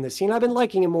in the scene. I've been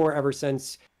liking him more ever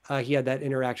since he had that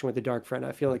interaction with the Dark Friend.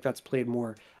 I feel like that's played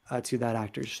more to that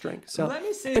actor's strength. So let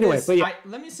me say anyway, this. but yeah.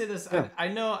 Let me say this. Yeah. I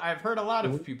know I've heard a lot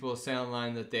of Mhm. people say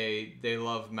online that they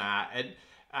love Matt, and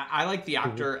I like the Mhm.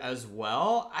 actor as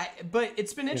well. But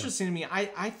it's been Yeah. interesting to me.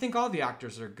 I think all the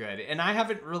actors are good, and I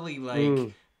haven't really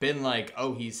Mm. been like,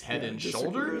 oh, he's head Yeah, and disagree.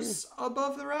 shoulders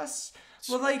above the rest.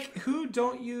 Well, like who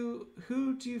do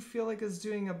you feel like is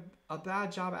doing a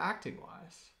bad job acting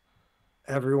wise?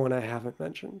 Everyone I haven't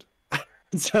mentioned.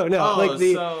 So no, Oh, like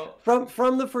the so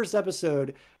from the first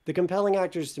episode, the compelling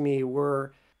actors to me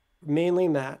were mainly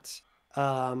Matt.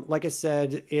 Like I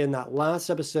said in that last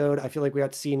episode, I feel like we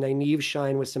got to see Nynaeve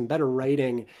shine with some better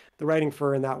writing. The writing for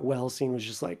her in that well scene was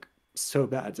just like so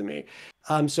bad to me.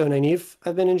 So Nynaeve,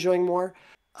 I've been enjoying more.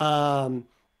 Um,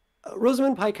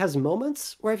 Rosamund Pike has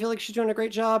moments where I feel like she's doing a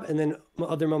great job, and then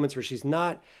other moments where she's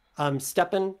not.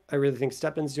 Stepin, I really think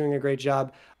Stepin's doing a great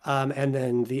job. And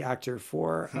then the actor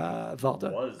for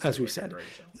Valda, was as we doing a said,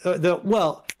 great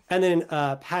job. and then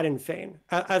Padden Fane.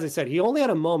 As I said, he only had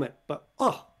a moment, but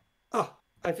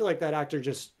I feel like that actor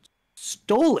just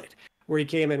stole it. Where he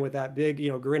came in with that big,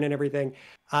 grin and everything.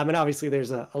 And obviously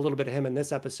there's a little bit of him in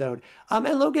this episode.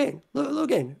 And Logan,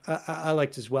 I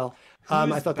liked as well. I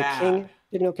Who's thought the bad? King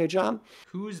did an okay job.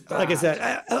 Who's Like I said,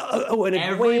 bad? and Egwene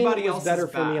Everybody was else is better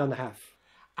for me on bad. the half.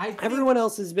 I think Everyone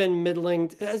else has been middling,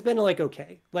 has been like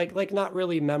okay, like not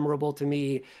really memorable to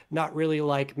me, not really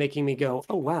like making me go,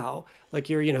 oh wow, like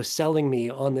you're selling me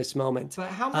on this moment. But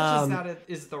how much is that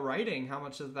is the writing? How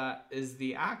much of that is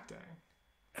the acting?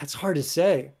 That's hard to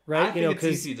say, I right? think it's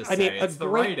Because easy to I mean, say. a It's the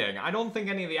great writing. I don't think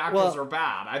any of the actors well, are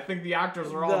bad. I think the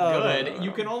actors are all no, no, good.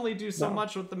 You can only do so no,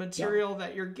 much with the no, material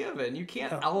that you're given. You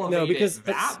can't no, elevate because it it's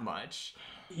that much.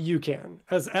 you can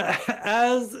as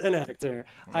an actor.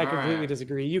 All I completely right.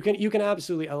 disagree. You can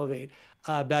absolutely elevate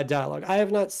bad dialogue. I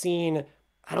have not seen,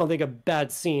 I don't think, a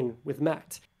bad scene with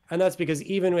Matt, and that's because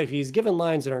even if he's given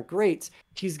lines that aren't great,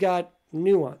 he's got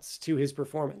nuance to his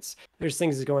performance. There's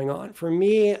things that's going on. For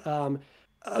me,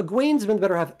 Egwene's been the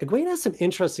better half. Egwene has some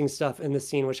interesting stuff in this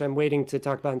scene, which I'm waiting to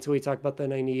talk about until we talk about the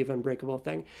Nynaeve Unbreakable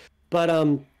thing. But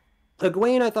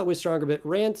Egwene I thought was stronger, but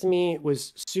Rand to me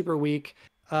was super weak.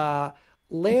 Uh,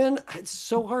 Lan, it's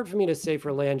so hard for me to say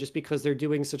for Lan just because they're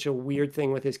doing such a weird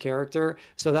thing with his character.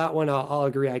 So that one I'll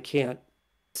agree I can't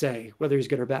say whether he's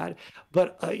good or bad.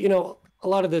 But a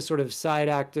lot of the sort of side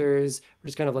actors were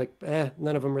just kind of like,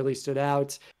 none of them really stood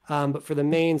out. But for the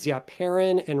mains, yeah,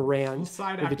 Perrin and Well, Rand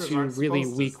side were the actors two aren't really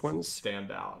supposed to weak ones.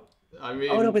 stand out. I Oh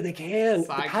no, mean, but they can.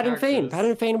 side Patton Fane. characters.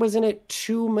 Patton Fane was in it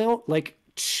 2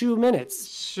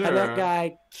 minutes, and that Sure.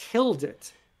 guy killed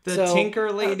it. The So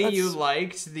Tinker lady you that's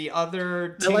liked, the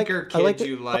other I Tinker like kid the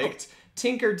you liked.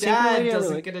 Tinker Tinker Dad Lady. I really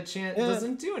doesn't like. get a chance, Yeah,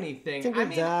 doesn't do anything. I Tinker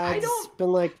mean, I Dad's don't.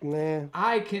 been like, nah.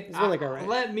 I can He's been like all right.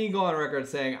 let me go on record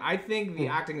saying I think the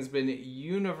Hmm. acting has been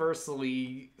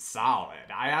universally solid.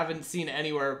 I haven't seen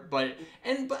anywhere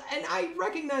and I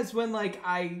recognize when like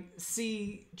I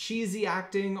see cheesy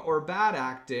acting or bad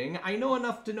acting, I know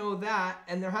enough to know that,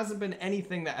 and there hasn't been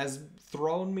anything that has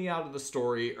thrown me out of the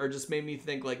story or just made me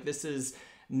think like this is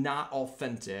not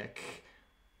authentic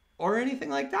or anything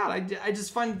like that. I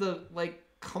just find the like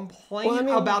complaint I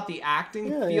mean, about the acting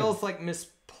yeah, yeah. feels like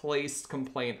misplaced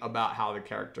complaint about how the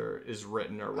character is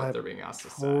written or what I they're being asked to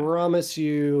say. promise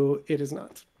you, it is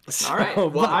not. All right. So,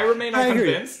 Well, but I remain I hear you.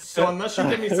 unconvinced. So unless you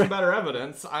give me some better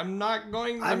evidence, I I'm mean,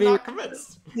 not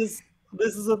convinced. this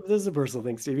is a personal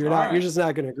thing, Steve. All You're right. just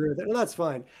not going to agree with it, and that's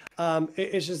fine.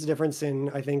 It's just a difference in,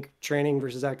 I think, training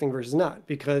versus acting versus not.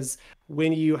 Because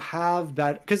when you have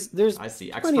bad, because there's I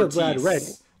see. plenty of bad writing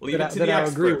Expertise. Leave it to that the I'll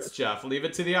agree experts, with. Jeff. Leave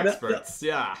it to the No, experts.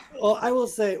 Yeah. well, I will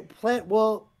say,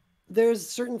 well, there's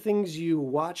certain things you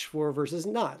watch for versus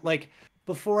not. Like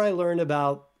before I learned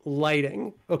about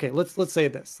lighting. Okay, let's say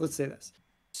this. Let's say this.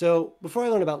 So before I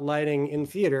learned about lighting in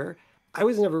theater, I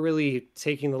was never really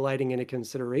taking the lighting into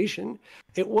consideration.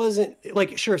 It wasn't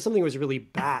like, sure, if something was really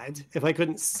bad, if I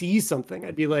couldn't see something,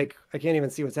 I'd be like, I can't even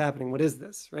see what's happening. What is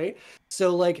this? Right.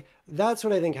 So, like, that's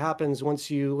what I think happens once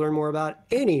you learn more about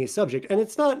any subject. And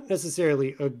it's not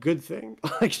necessarily a good thing.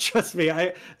 Like, trust me,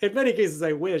 in many cases,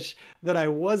 I wish that I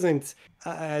wasn't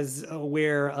as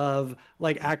aware of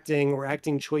like acting or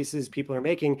acting choices people are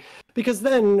making, because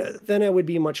then I would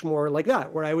be much more like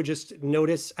that, where I would just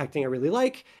notice acting I really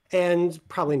like and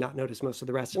probably not notice most of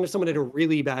the rest. And if someone did a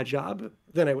really bad job,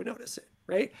 then I would notice it,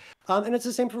 right? And it's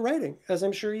the same for writing, as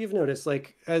I'm sure you've noticed.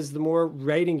 Like, as the more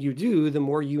writing you do, the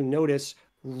more you notice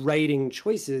writing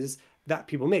choices that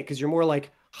people make, because you're more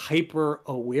like hyper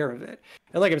aware of it.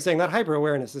 And like I'm saying, that hyper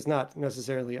awareness is not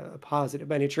necessarily a positive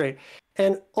by any trait.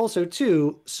 And also,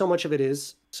 too, so much of it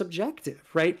is subjective,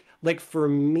 right? Like for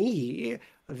me,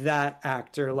 that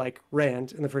actor like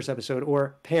Rand in the first episode,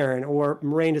 or Perrin, or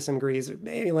Moraine to some degrees, or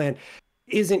maybe Lan,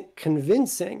 isn't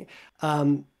convincing.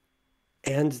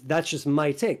 And that's just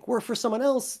my take. Or for someone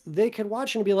else, they could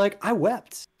watch and be like, I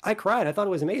wept. I cried. I thought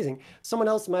it was amazing. Someone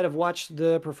else might have watched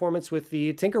the performance with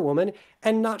the Tinker Woman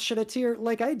and not shed a tear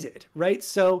like I did, right?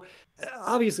 So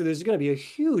obviously, there's going to be a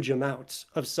huge amount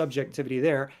of subjectivity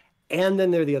there. And then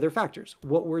there are the other factors.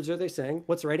 What words are they saying?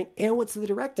 What's the writing? And what's the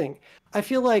directing? I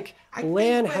feel like I think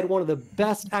Lan had when one of the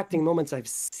best acting moments I've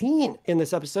seen in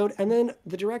this episode. And then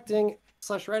the directing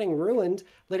slash writing ruined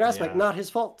later aspect. yeah. Not his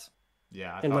fault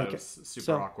Yeah, I in thought my it was case. super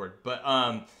So, awkward. But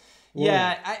yeah.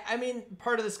 yeah, I mean,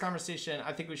 part of this conversation,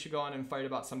 I think we should go on and fight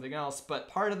about something else. But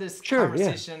part of this Sure, yeah.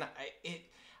 conversation,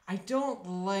 I don't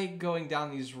like going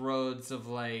down these roads of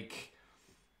like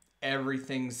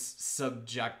everything's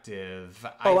subjective.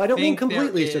 Oh, I don't mean think there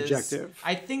completely is. subjective.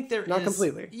 I think there Not is.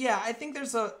 completely. Yeah, I think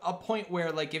there's a point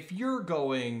where like if you're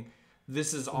going,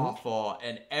 this is awful,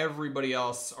 and everybody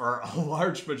else, or a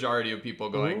large majority of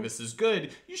people going, this is good,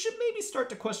 you should maybe start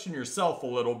to question yourself a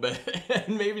little bit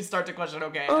and maybe start to question,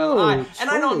 okay, Oh, and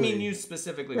I don't mean totally. you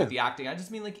specifically Yeah. with the acting, I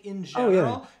just mean like in Oh, yeah.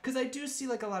 general, because I do see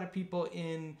like a lot of people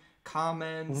in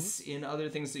comments, in other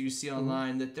things that you see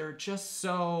online, that they're just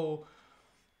so...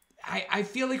 I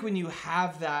feel like when you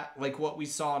have that, like what we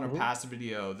saw in our past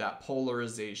video, that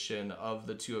polarization of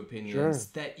the two opinions,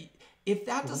 Sure. that if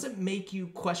that doesn't make you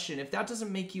question, if that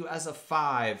doesn't make you as a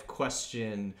 5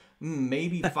 question,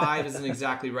 maybe 5 isn't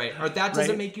exactly right, or that doesn't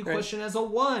Right, make you right. question as a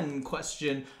 1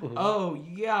 question, oh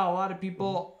yeah, a lot of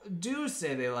people do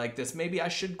say they like this, maybe I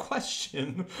should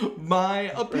question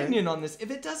my opinion on this.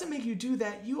 If it doesn't make you do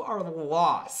that, you are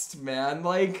lost, man.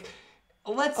 Like,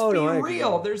 let's Oh, be no, I agree.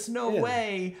 real. There's no Yeah.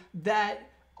 way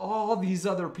that all these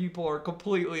other people are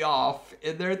completely off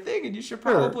in their thing, and you should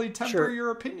Sure, probably temper sure. your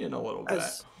opinion a little bit.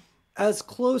 As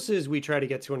close as we try to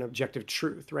get to an objective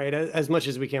truth, right? As much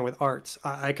as we can with arts,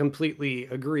 I completely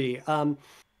agree.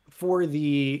 For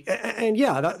the and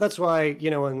yeah, that's why,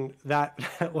 in that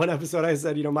one episode I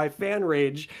said, my fan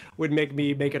rage would make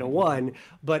me make it a 1,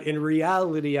 but in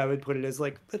reality I would put it as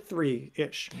like a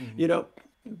 3-ish,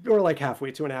 or like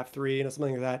halfway, 2.5, 3,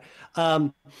 something like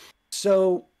that.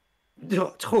 So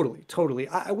no, totally.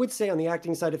 I would say on the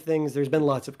acting side of things, there's been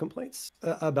lots of complaints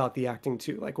about the acting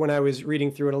too. Like when I was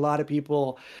reading through it, a lot of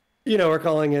people, are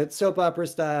calling it soap opera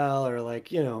style, or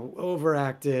like,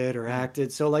 overacted or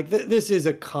acted. So like this is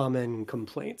a common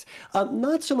complaint.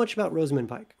 Not so much about Rosamund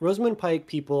Pike. Rosamund Pike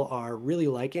people are really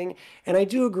liking, and I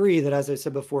do agree that, as I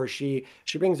said before, she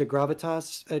brings a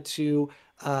gravitas to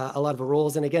a lot of her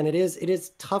roles. And again, it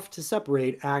is tough to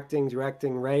separate acting,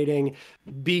 directing, writing,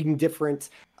 being different.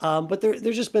 But there's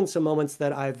just been some moments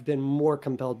that I've been more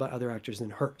compelled by other actors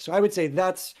than her. So I would say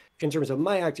that's, in terms of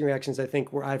my acting reactions, I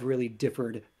think where I've really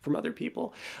differed from other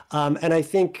people. And I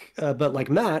think, but like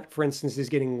Matt, for instance, is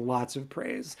getting lots of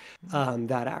praise,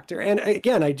 that actor. And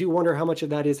again, I do wonder how much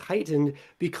of that is heightened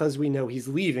because we know he's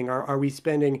leaving. Are we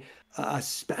spending a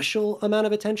special amount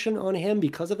of attention on him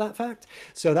because of that fact?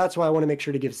 So that's why I want to make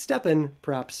sure to give Stepin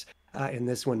props in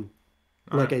this one.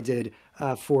 All like right. I did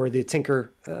for the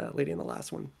Tinker lady in the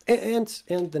last one, and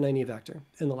the naive actor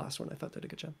in the last one. I thought they did a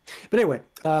good job. But anyway,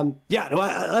 yeah, no,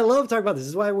 I love talking about this. This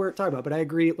is why we're talking about. But I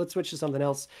agree. Let's switch to something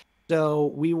else. So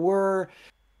we were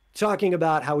talking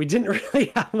about how we didn't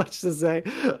really have much to say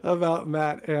about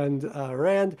Matt and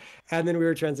Rand, and then we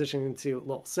were transitioning to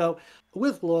Lowell. So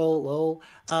with Lowell,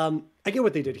 I get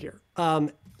what they did here,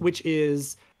 which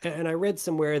is, and I read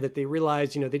somewhere that they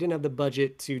realized, they didn't have the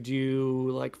budget to do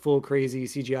like full crazy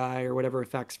CGI or whatever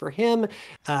effects for him,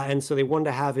 and so they wanted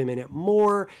to have him in it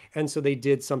more, and so they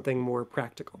did something more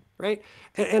practical, right?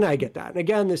 And I get that. And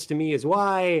again, this to me is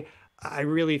why I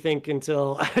really think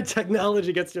until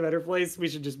technology gets to a better place, we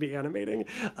should just be animating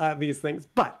these things.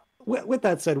 But with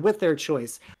that said, with their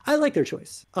choice, I like their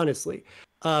choice, honestly,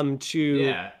 to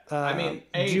Yeah. I mean,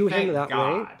 A, do him thank that way.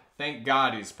 God. Thank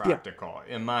God he's Yeah, practical,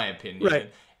 in my opinion.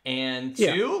 right. And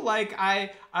Yeah. two, like I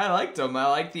liked him. I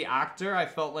liked the actor. I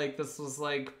felt like this was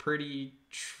like pretty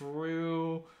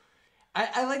true.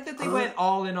 I like that they went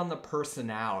all in on the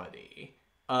personality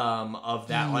of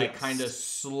that like kind of Yes.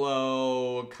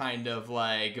 slow, kind of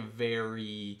like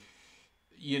very,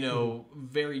 Mhm.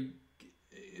 very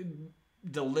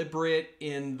deliberate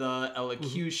in the Mhm.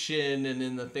 elocution and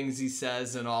in the things he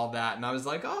says and all that. And I was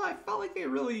like, oh, I felt like they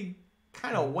really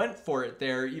kind of Mhm. went for it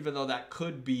there, even though that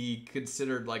could be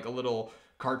considered like a little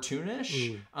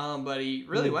cartoonish. Mhm. But he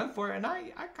really Mhm. went for it, and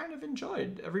I kind of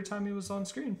enjoyed every time he was on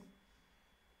screen.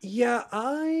 Yeah,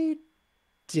 I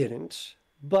didn't,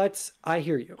 but I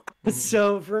hear you. Mm-hmm.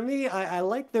 So for me, I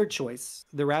like their choice,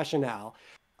 the rationale.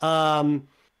 Um,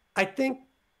 I think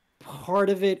part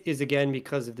of it is again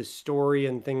because of the story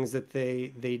and things that they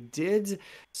did.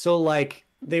 So like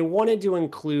they wanted to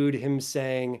include him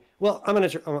saying, "Well, I'm gonna.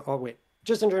 Oh, wait."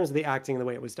 Just in terms of the acting and the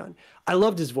way it was done, I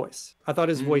loved his voice. I thought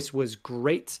his Mm-hmm. voice was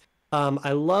great.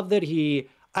 I love that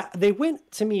they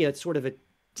went to me at sort of a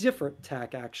different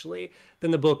tack actually than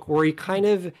the book, where he kind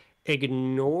of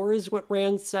ignores what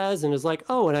Rand says and is like,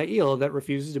 "Oh, an Aiel that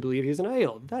refuses to believe he's an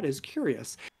Aiel. That is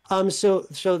curious." So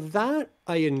that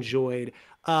I enjoyed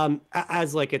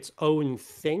as like its own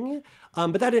thing,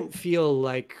 but that didn't feel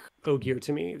like Ogier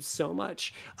to me so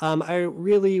much. I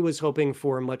really was hoping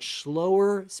for a much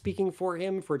slower speaking for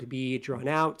him, for it to be drawn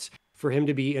out, for him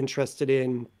to be interested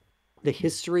in the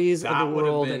histories of the That would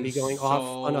have world and been be going off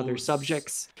on other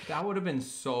subjects. that would have been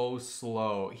so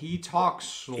slow. He talks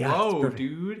Yeah, it's slow, perfect.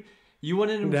 dude. You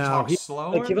wanted him to No, talk he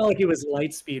slower? felt like he was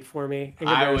light speed for me in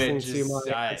I would comparison to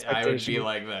my just I would be expectation.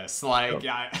 like this. Like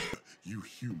So, You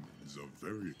humans are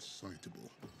very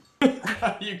excitable.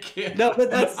 you can't. no,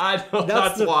 but I know that's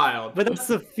that's the wild. but that's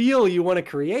the feel you want to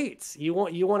create. You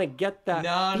want to get that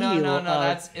No, no, no, feel no. of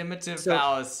That's imitative so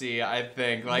fallacy, I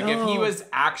think. Like, if he no. was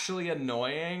actually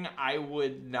annoying, I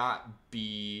would not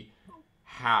be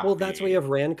Well, that's why you happy. have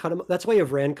Rand cut him. That's why you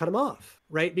have Rand cut him off,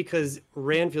 right? Because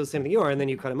Rand feels the same thing you are, and then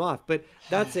you cut him off. But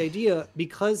that's the idea.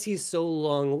 Because he's so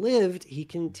long lived, he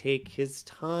can take his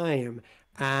time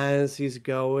as he's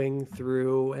going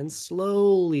through and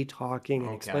slowly talking and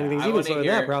Okay, explaining things, even slower than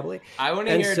that, probably. I want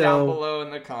to And hear down so, below in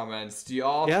the comments. Do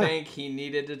y'all yeah, think he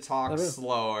needed to I talk don't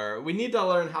slower? We need to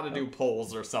learn how to do know.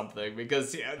 polls or something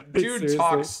because yeah, dude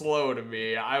talks Seriously, slow to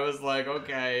me. I was like,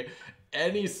 okay,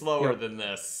 any slower yep. than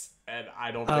this, and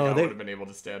I don't think Oh, I would they have been able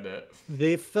to stand it.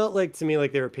 They felt like to me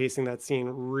like they were pacing that scene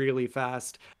really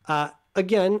fast.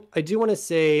 Again, I do want to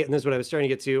say, and this is what I was starting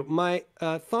to get to, my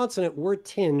thoughts on it were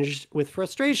tinged with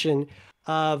frustration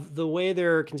of the way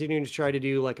they're continuing to try to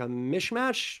do like a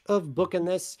mishmash of book in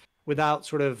this without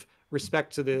sort of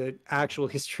respect to the actual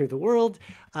history of the world.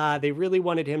 They really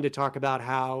wanted him to talk about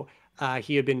how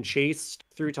he had been chased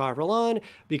through Tar Valon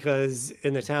because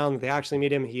in the town that they actually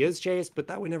meet him, he is chased, but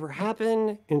that would never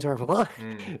happen in Tar Valon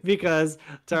Mm, because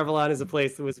Tar Valon is a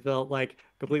place that was built like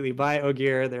completely by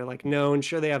Ogier. They're like known.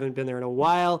 Sure, they haven't been there in a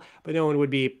while, but no one would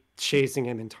be chasing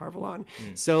him in Tar Valon.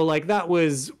 mm, So like that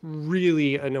was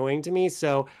really annoying to me.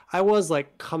 So I was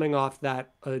like coming off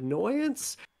that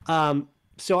annoyance.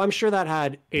 So I'm sure that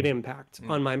had an impact mm.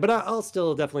 on mine, but I'll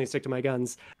still definitely stick to my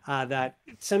guns. That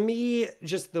to me,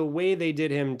 just the way they did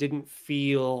him didn't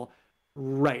feel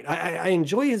right. I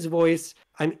enjoy his voice.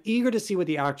 I'm eager to see what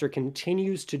the actor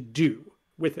continues to do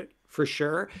with it for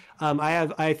sure.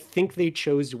 I think they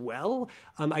chose well.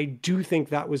 I do think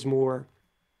that was more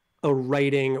a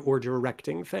writing or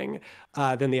directing thing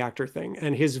than the actor thing,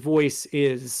 and his voice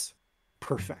is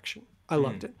perfection. I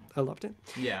loved Mm. it. I loved it.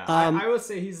 Yeah, Um, I would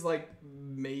say he's like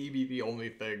maybe the only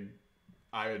thing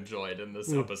I enjoyed in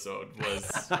this episode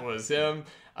was him.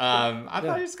 I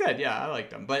thought he was good. Yeah, I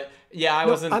liked him. But yeah, I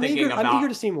wasn't thinking about. I'm eager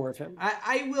to see more of him.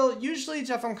 I will usually,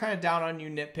 Jeff. I'm kind of down on you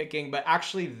nitpicking, but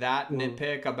actually that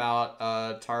nitpick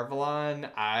about Tar Valon,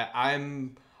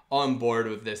 I'm on board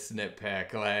with this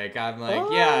nitpick. Like, I'm like,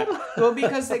 yeah. Well,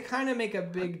 because they kind of make a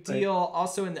big deal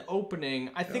also in the opening.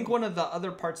 I think one of the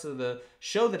other parts of the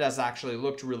show that has actually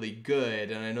looked really good,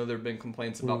 and I know there have been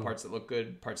complaints about parts that look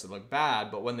good, parts that look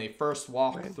bad, but when they first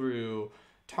walk through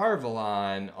Tar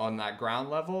Valon on that ground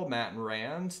level, Matt and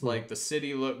Rand, like the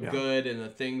city looked good and the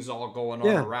things all going on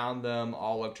around them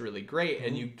all looked really great.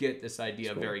 And you get this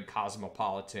idea of very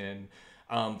cosmopolitan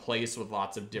place with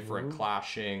lots of different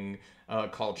clashing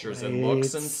cultures and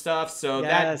looks and stuff. So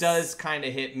that does kind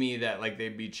of hit me that like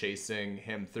they'd be chasing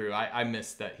him through. I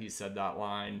missed that he said that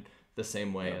line the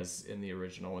same way as in the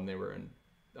original when they were in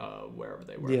wherever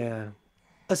they were. Yeah.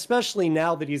 Especially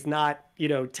now that he's not,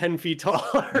 10 feet tall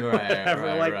or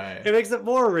whatever. Like, it makes it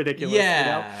more ridiculous.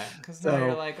 Yeah, because now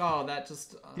you're like, oh, that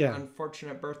just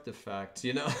unfortunate birth defect,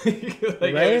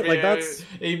 like,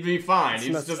 he'd be fine.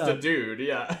 He's just a dude.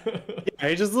 Yeah,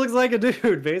 he just looks like a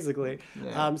dude, basically.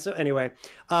 Yeah. So anyway,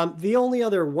 the only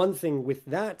other one thing with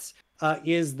that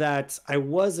is that I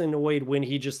was annoyed when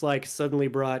he just like suddenly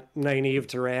brought Nynaeve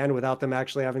to Rand without them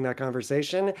actually having that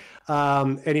conversation,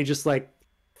 and he just like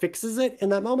fixes it in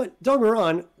that moment. Don't get me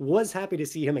wrong, was happy to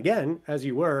see him again, as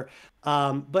you were.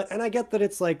 And I get that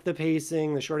it's like the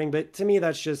pacing, the shorting, but to me,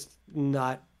 that's just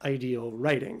not ideal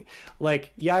writing.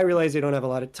 Like, yeah, I realize they don't have a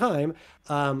lot of time,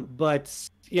 but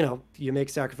you make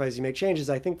sacrifices, you make changes.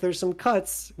 I think there's some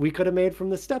cuts we could have made from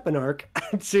the Stepin arc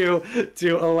to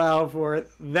allow for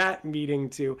that meeting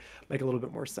to make a little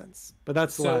bit more sense. But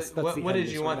that's the last. That's what did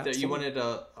you want there? You wanted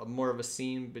a more of a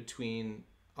scene between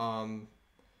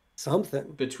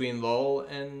something between Loial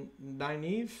and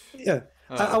Nynaeve? Yeah.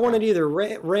 I wanted either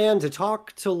Rand to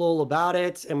talk to Loial about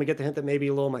it, and we get the hint that maybe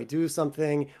Loial might do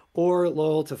something, or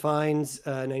Loial to find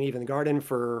Nynaeve in the garden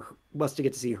for us to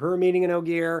get to see her meeting in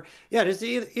Ogier. Yeah, just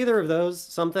either of those,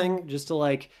 something, just to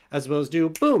like, as opposed to,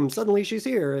 boom, suddenly she's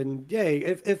here, and yay.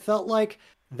 It felt like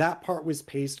that part was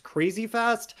paced crazy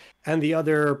fast, and the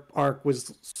other arc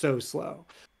was so slow.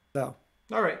 So.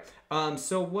 All right.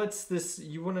 So what's this?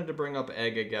 You wanted to bring up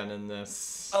Egg again in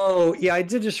this. Oh, yeah, I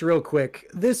did just real quick.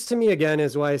 This to me, again,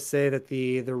 is why I say that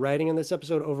the writing in this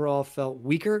episode overall felt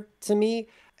weaker to me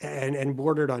and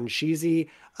bordered on cheesy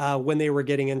when they were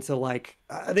getting into like,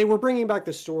 they were bringing back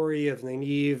the story of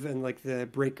Nynaeve and like the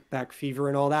breakback fever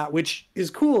and all that, which is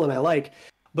cool and I like,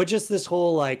 but just this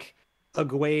whole like,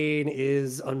 Egwene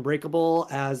is unbreakable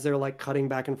as they're like cutting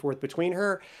back and forth between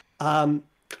her.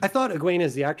 I thought Egwene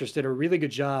as the actress did a really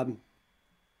good job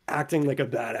acting like a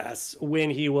badass when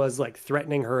he was like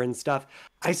threatening her and stuff.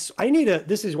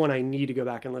 This is one I need to go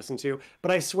back and listen to, but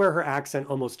I swear her accent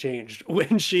almost changed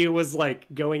when she was like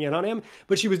going in on him,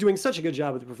 but she was doing such a good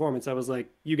job with the performance. I was like,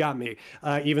 you got me,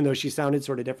 even though she sounded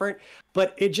sort of different,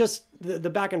 but it just, the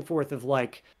back and forth of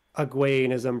like,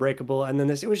 Egwene is unbreakable, and then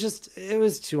it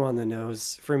was too on the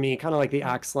nose for me, kind of like the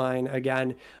axe line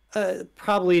again.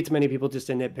 Probably to many people just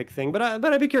a nitpick thing, but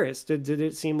I'd be curious. Did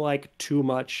it seem like too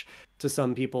much to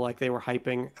some people, like they were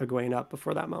hyping Egwene up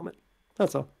before that moment?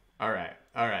 That's all. All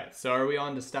right. So are we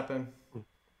on to Stepin?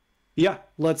 Yeah,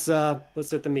 let's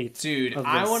hit the meat. Dude,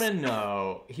 I want to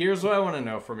know. Here's what I want to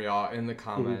know from y'all in the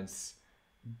comments.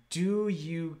 Do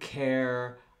you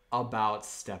care about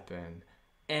Stepin?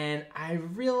 And I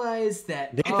realized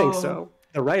that they think so.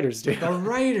 The writers do. The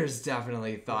writers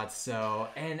definitely thought so.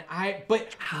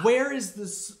 But where is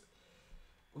this?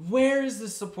 Where is the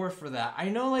support for that? I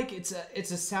know, like it's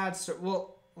a sad story.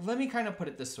 Well, let me kind of put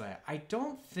it this way. I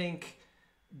don't think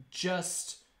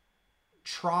just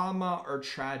trauma or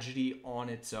tragedy on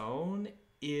its own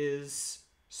is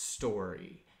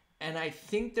story, and I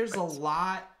think there's a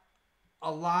lot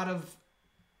of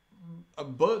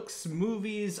books,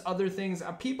 movies, other things.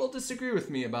 People disagree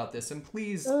with me about this, and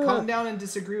please calm down and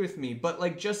disagree with me. But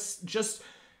like, just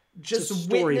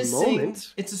witnessing,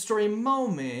 moment. It's a story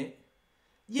moment.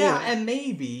 Yeah, and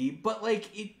maybe, but like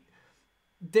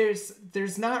there's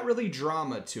not really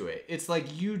drama to it. It's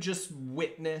like you just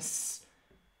witness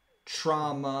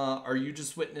trauma, or you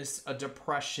just witness a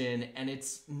depression, and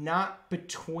it's not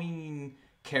between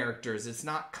characters. It's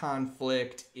not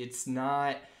conflict. It's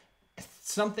not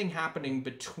something happening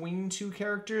between two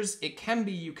characters. It can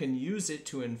be, you can use it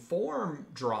to inform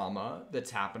drama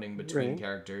that's happening between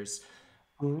characters,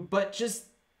 but just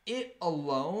it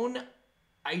alone,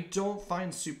 I don't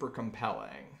find super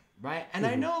compelling, right? And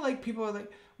I know like people are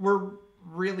like, we're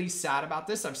really sad about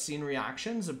this. I've seen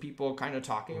reactions of people kind of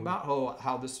talking about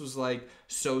how this was like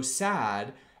so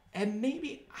sad, And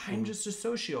maybe I'm just a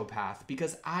sociopath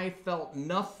because I felt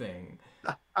nothing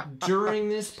during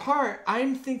this part.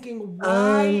 I'm thinking,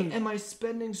 why am I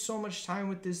spending so much time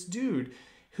with this dude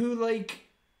who, like,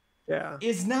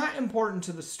 is not important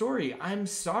to the story? I'm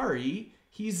sorry.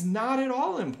 He's not at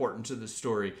all important to the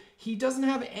story. He doesn't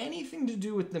have anything to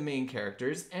do with the main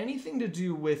characters, anything to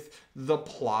do with the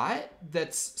plot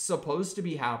that's supposed to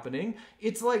be happening.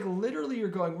 It's like literally you're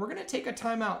going, we're going to take a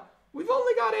time out. We've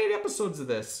only got 8 episodes of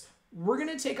this. We're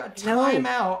going to take a time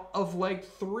out of like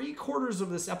 3/4 of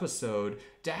this episode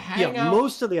to hang out.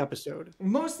 Most of the episode.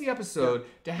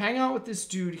 To hang out with this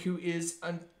dude who is,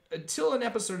 until an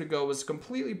episode ago, was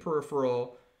completely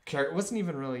peripheral. Wasn't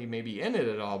even really maybe in it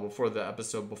at all before the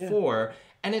episode before.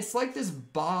 And it's like this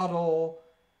bottle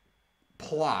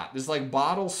plot, this like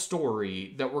bottle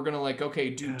story that we're going to like, okay,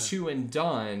 do 2 and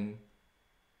done.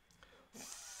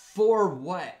 For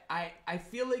what? I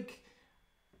feel like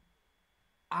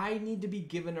I need to be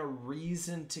given a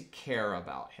reason to care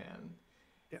about him.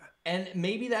 Yeah. And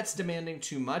maybe that's demanding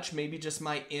too much. Maybe just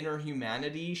my inner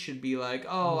humanity should be like,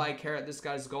 oh, I care. This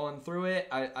guy's going through it.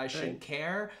 I should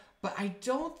care. But I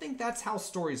don't think that's how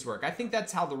stories work. I think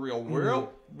that's how the real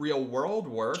world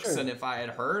works. Sure. And if I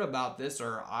had heard about this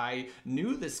or I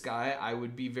knew this guy, I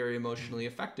would be very emotionally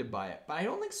affected by it. But I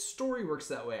don't think story works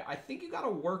that way. I think you got to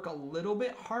work a little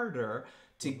bit harder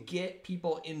to get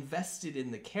people invested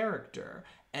in the character.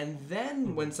 And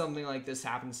then when something like this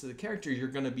happens to the character, you're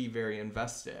going to be very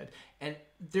invested. And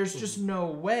there's just no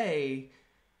way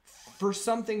for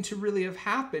something to really have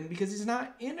happened because he's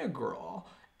not integral.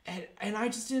 And I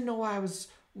just didn't know why I was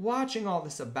watching all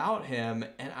this about him.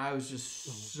 And I was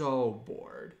just so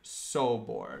bored. So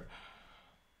bored.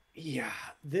 Yeah,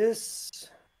 this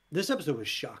episode was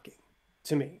shocking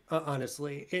to me,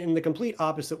 honestly, in the complete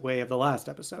opposite way of the last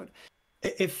episode.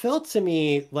 It felt to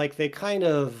me like they kind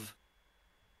of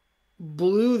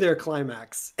blew their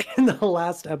climax in the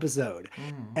last episode.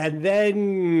 And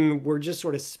then we're just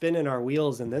sort of spinning our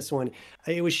wheels in this one.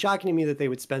 It was shocking to me that they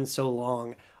would spend so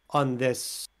long on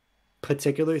this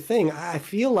particular thing. I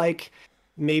feel like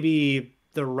maybe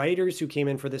the writers who came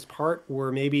in for this part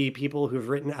were maybe people who've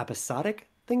written episodic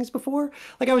things before.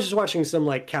 Like I was just watching some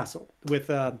like Castle with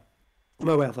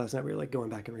my wife last night. We were like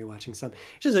going back and rewatching some.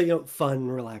 It's just a fun,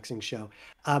 relaxing show.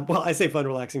 Well, I say fun,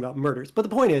 relaxing about murders, but the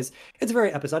point is, it's a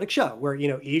very episodic show where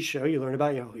each show you learn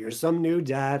about here's some new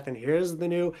death and here's the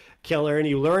new killer, and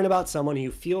you learn about someone and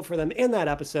you feel for them in that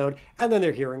episode, and then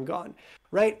they're here and gone,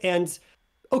 right? And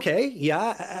okay,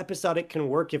 yeah, episodic can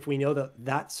work if we know that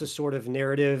that's a sort of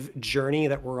narrative journey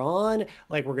that we're on.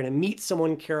 Like we're going to meet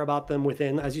someone, care about them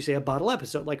within, as you say, a bottle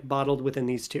episode, like bottled within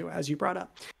these 2, as you brought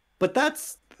up. But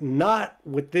that's not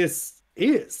what this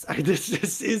is.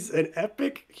 This is an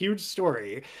epic, huge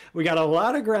story. We got a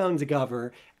lot of ground to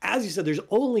cover. As you said, there's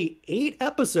only 8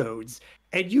 episodes,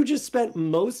 and you just spent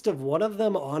most of one of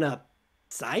them on a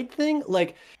side thing.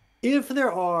 Like, if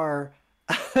there are,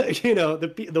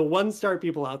 the 1-star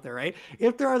people out there, right?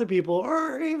 If there are the people,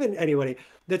 or even anybody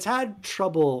that's had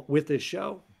trouble with this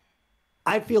show,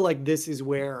 I feel like this is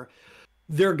where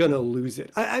they're gonna lose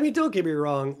it. I mean, don't get me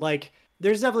wrong. Like,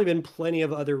 there's definitely been plenty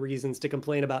of other reasons to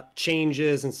complain about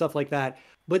changes and stuff like that.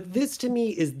 But this to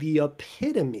me is the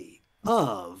epitome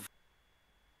of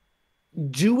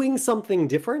doing something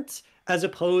different as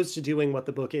opposed to doing what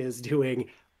the book is doing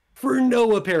for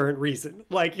no apparent reason.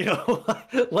 Like,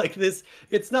 like this,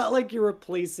 it's not like you're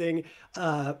replacing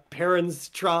Perrin's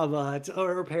trauma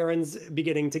or Perrin's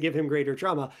beginning to give him greater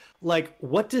trauma. Like,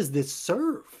 what does this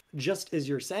serve? Just as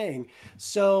you're saying.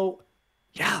 So,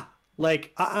 yeah.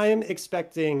 Like, I'm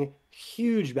expecting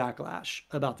huge backlash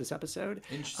about this episode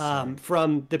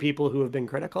from the people who have been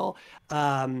critical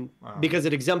because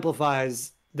it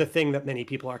exemplifies the thing that many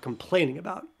people are complaining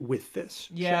about with this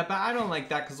show. But I don't like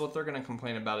that because what they're going to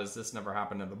complain about is this never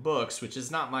happened in the books, which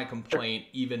is not my complaint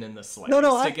even in the slightest.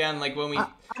 No, again, like when we...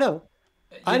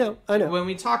 I know. When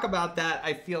we talk about that,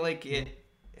 I feel like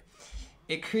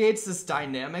it creates this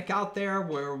dynamic out there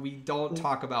where we don't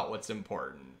talk about what's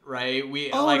important. Right?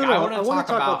 I want to talk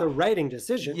about the writing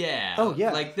decision. Yeah. Oh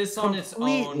yeah. Like this on its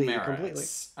own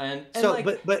merits. And so, like,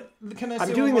 but can I say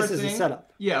I'm doing one more this thing? as a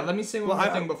setup. Yeah. Let me say one more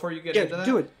thing before you get into that.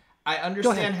 Do it. I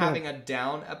understand having a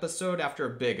down episode after a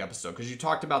big episode because you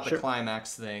talked about the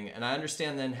climax thing, and I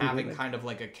understand then having kind of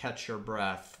like a catch your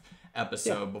breath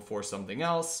episode before something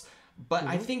else. But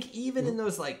I think even in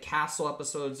those like castle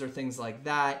episodes or things like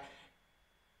that,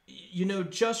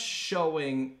 just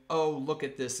showing, oh, look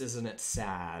at this, isn't it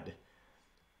sad?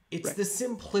 it's the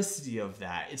simplicity of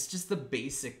that. It's just the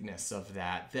basicness of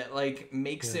that like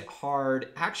makes it hard.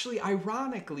 Actually,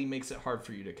 ironically, makes it hard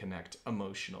for you to connect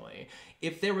emotionally.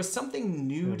 If there was something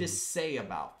new to say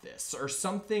about this, or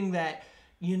something that,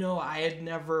 you know, I had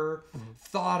never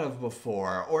thought of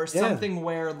before, or something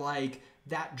where like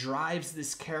that drives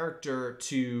this character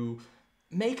to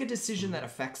make a decision that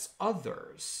affects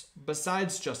others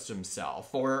besides just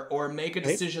himself, or make a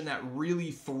decision that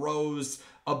really throws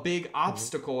a big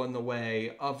obstacle in the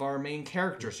way of our main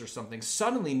characters or something.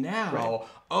 Suddenly now,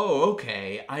 oh,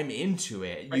 okay, I'm into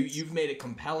it. You've made it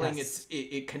compelling.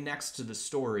 It connects to the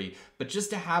story. But just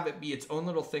to have it be its own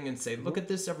little thing and say, look at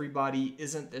this, everybody,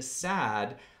 isn't this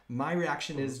sad? My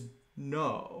reaction is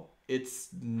no, it's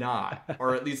not.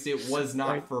 Or at least it was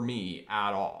not for me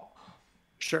at all.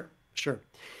 Sure.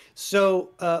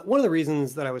 So one of the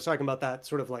reasons that I was talking about that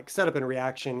sort of like setup and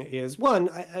reaction is, one,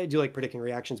 I do like predicting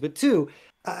reactions, but two,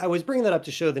 I was bringing that up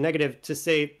to show the negative, to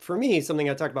say, for me, something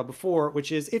I talked about before,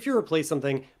 which is if you replace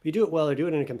something, you do it well or do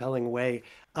it in a compelling way,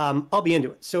 I'll be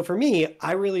into it. So for me,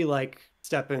 I really like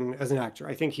Stepin as an actor.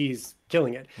 I think he's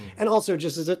killing it. And also,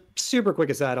 just as a super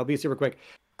quick aside, I'll be super quick.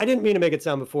 I didn't mean to make it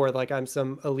sound before like I'm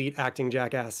some elite acting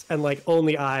jackass and like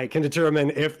only I can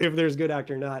determine if there's good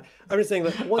actor or not. I'm just saying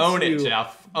that once Own you, it,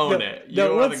 Jeff. Own it. You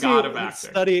are the god of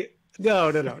acting.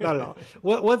 No, not at all.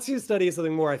 Once you study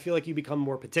something more, I feel like you become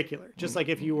more particular. Just like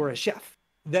if you were a chef,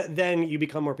 then you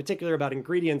become more particular about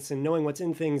ingredients and knowing what's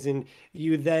in things, and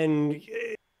you then,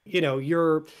 you know,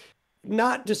 you're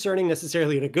not discerning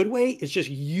necessarily in a good way. It's just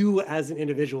you as an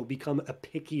individual become a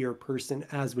pickier person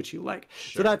as what you like.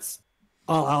 Sure. So that's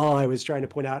all I was trying to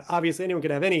point out. Obviously, anyone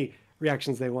can have any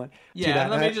reactions they want. Yeah, to that.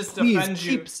 Let me just defend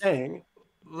you. Keep saying.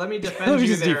 Let me defend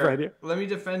you there. Let me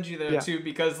defend you there too,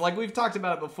 because like we've talked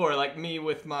about it before, like me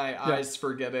with my eyes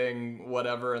forgetting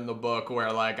whatever in the book,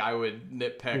 where like I would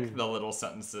nitpick the little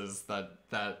sentences that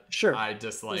I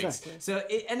disliked. Exactly. So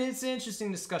and it's an interesting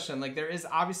discussion. Like there is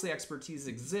obviously expertise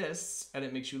exists, and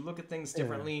it makes you look at things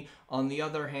differently. On the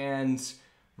other hand,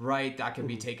 right, that can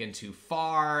be taken too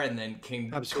far, and then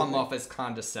can come off as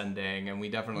condescending, and we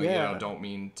definitely don't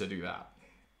mean to do that.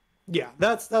 Yeah,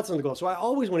 that's on the goal. So I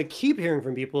always want to keep hearing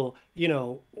from people, you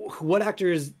know, what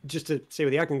actors, just to say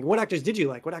with the acting, what actors did you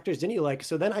like? What actors didn't you like?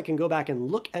 So then I can go back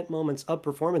and look at moments of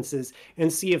performances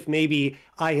and see if maybe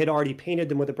I had already painted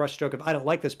them with a brushstroke of I don't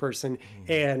like this person,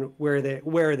 and where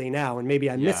are they now? And maybe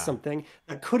I missed something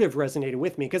that could have resonated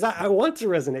with me, because I want to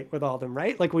resonate with all of them,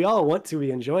 right? Like we all want to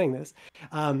be enjoying this.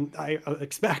 I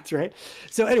expect, right?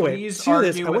 So anyway, please to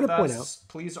argue this, I want to point out.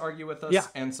 Please argue with us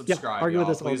and subscribe. Argue with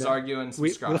us. Please argue and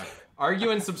subscribe.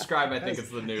 Argue and subscribe, I think, is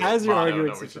the new motto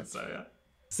that we should say. Yeah.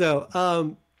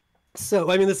 So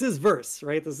I mean, this is verse,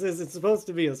 right? It's supposed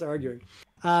to be us arguing.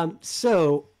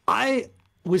 So I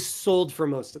was sold for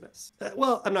most of this.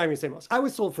 Well, I'm not even gonna say most. I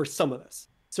was sold for some of this.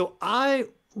 So I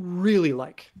really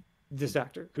like this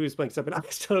actor who's playing Stepin. I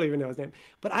still don't even know his name,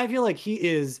 but I feel like he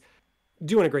is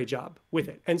doing a great job with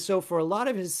it. And so for a lot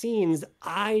of his scenes,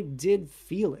 I did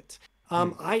feel it.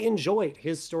 I enjoyed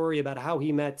his story about how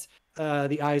he met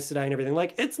the Aes Sedai and everything.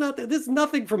 Like, this is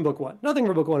nothing from book one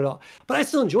at all. But I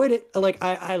still enjoyed it. Like,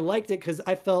 I liked it because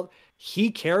I felt he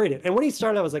carried it. And when he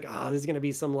started, I was like, this is going to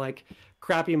be some like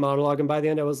crappy monologue. And by the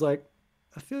end, I was like,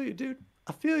 I feel you, dude.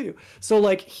 I feel you. So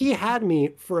like, he had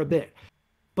me for a bit.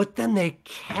 But then they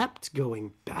kept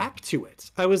going back to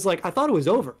it. I was like, I thought it was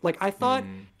over. Like, I thought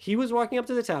he was walking up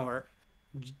to the tower,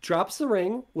 drops the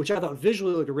ring, which I thought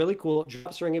visually looked really cool.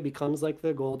 Drops the ring, it becomes like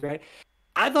the gold, right?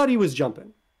 I thought he was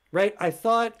jumping, right? I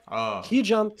thought he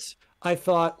jumped. I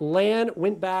thought Lan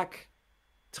went back,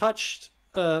 touched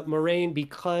Moraine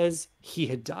because he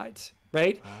had died,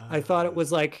 right? I thought it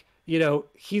was like, you know,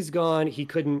 he's gone. He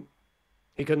couldn't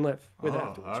live with it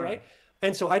afterwards, right?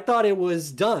 And so I thought it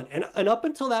was done. And up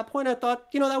until that point, I thought,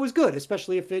 you know, that was good,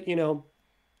 especially if it, you know,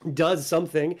 does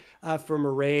something for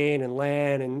Moraine and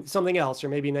Lan and something else, or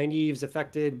maybe Nynaeve's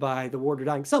affected by the warder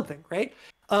dying, something, right?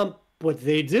 But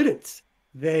they didn't.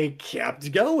 They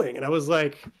kept going. And I was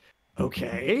like,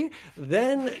 okay.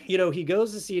 Then, you know, he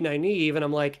goes to see Nynaeve, and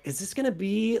I'm like, is this going to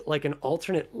be like an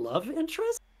alternate love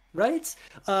interest? Right?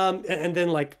 And then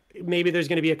like, maybe there's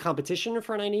going to be a competition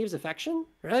for Nynaeve's affection,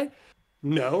 right?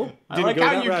 No. I like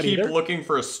how you keep looking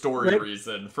for a story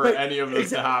reason for any of this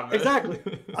to happen. Exactly.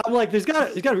 I'm like, there's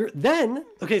gotta be. Then,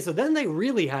 okay, so then they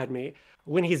really had me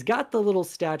when he's got the little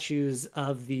statues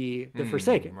of the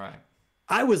Forsaken. Right.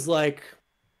 I was like,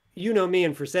 you know me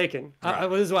and Forsaken. Right.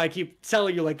 This is why I keep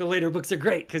telling you, like, the later books are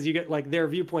great, because you get like their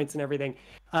viewpoints and everything.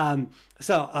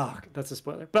 So that's a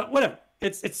spoiler, but whatever.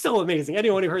 It's so amazing.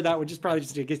 Anyone who heard that would just probably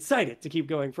just get excited to keep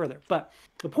going further. But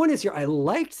the point is here, I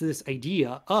liked this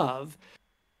idea of,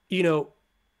 you know,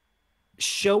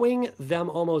 showing them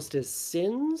almost as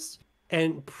sins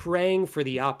and praying for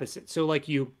the opposite. So like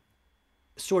you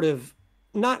sort of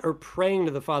not are praying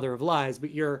to the father of lies,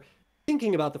 but you're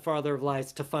thinking about the father of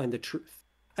lies to find the truth.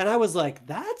 And I was like,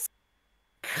 that's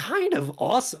kind of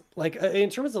awesome. Like in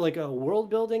terms of like a world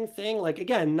building thing, like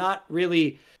again, not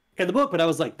really in the book, but I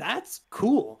was like, that's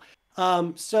cool.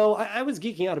 So I was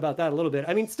geeking out about that a little bit.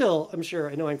 I mean, still, I'm sure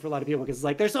annoying for a lot of people because it's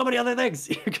like there's so many other things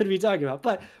you could be talking about.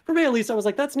 But for me, at least, I was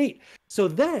like, that's neat. So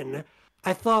then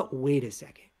I thought, wait a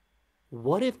second,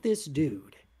 what if this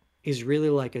dude is really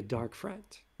like a dark friend?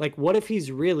 Like, what if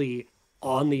he's really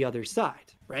on the other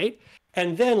side, right?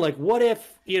 And then, like, what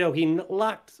if, he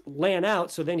locked Lan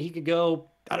out so then he could go,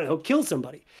 I don't know, kill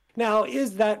somebody? Now,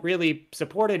 is that really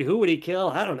supported? Who would he kill?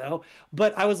 I don't know.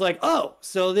 But I was like, oh,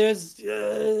 so there's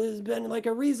been like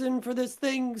a reason for this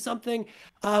thing, something.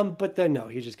 But then, no,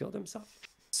 he just killed himself.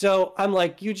 So I'm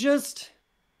like, you just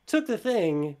took the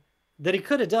thing that he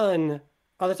could have done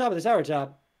on the top of the tower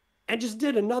top and just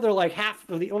did another like half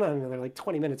of the, well, not another like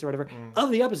 20 minutes or whatever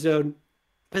of the episode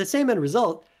for the same end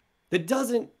result that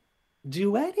doesn't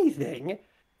do anything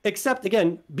except,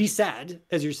 again, be sad,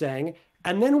 as you're saying.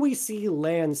 And then we see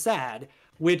Lan sad,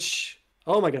 which,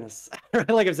 oh my goodness,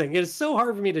 like I'm saying, it is so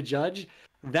hard for me to judge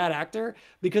that actor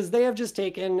because they have just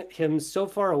taken him so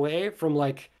far away from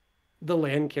like the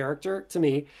Lan character to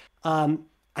me.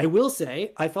 I will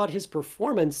say, I thought his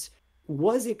performance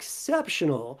was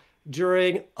exceptional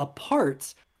during a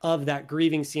part of that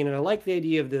grieving scene. And I like the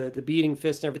idea of the beating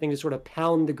fist and everything to sort of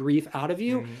pound the grief out of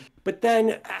you. But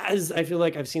then, as I feel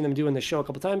like I've seen them do in the show a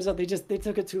couple times now, they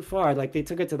took it too far. Like they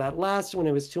took it to that last one.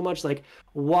 It was too much. Like,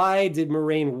 why did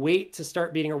Moraine wait to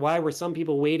start beating her? Why were some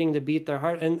people waiting to beat their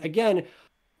heart? And again,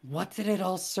 what did it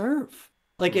all serve?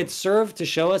 Like it served to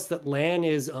show us that Lan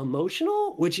is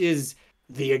emotional, which is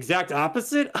the exact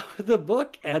opposite of the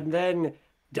book, and then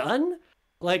done.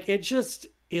 Like it just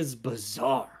is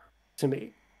bizarre to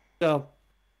me. So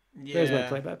there's my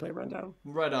play-by-play rundown.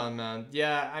 Right on, man.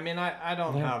 Yeah, I mean, I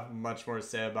don't have much more to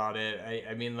say about it.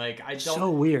 I mean, like, I don't...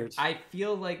 So weird. I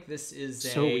feel like this is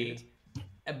so weird.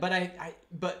 But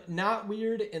but not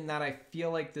weird in that I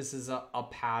feel like this is a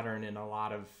pattern in a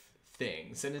lot of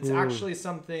things. And it's actually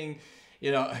something,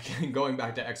 again, going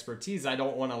back to expertise, I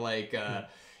don't want to, like...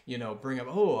 bring up,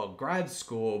 a grad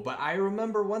school. But I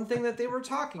remember one thing that they were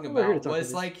talking about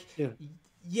was like,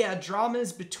 drama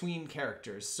is between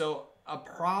characters. So a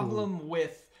problem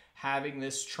with having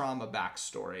this trauma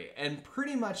backstory, and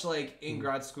pretty much like in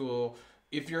grad school,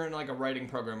 if you're in like a writing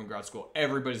program in grad school,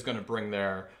 everybody's going to bring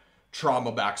their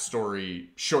trauma backstory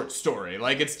short story.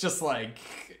 Like it's just like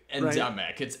endemic.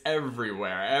 Right. It's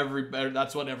everywhere.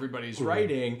 That's what everybody's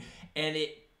writing. And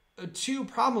two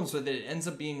problems with it. It ends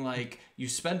up being like you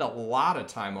spend a lot of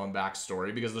time on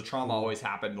backstory because the trauma always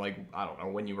happened like, I don't know,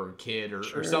 when you were a kid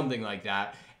or something like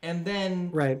that. And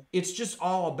then it's just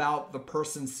all about the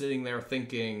person sitting there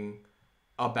thinking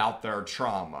about their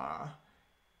trauma.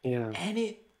 Yeah.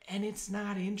 And it's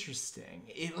not interesting.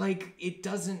 It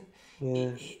doesn't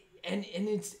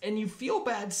and you feel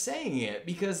bad saying it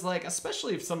because like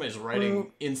especially if somebody's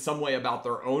writing in some way about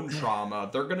their own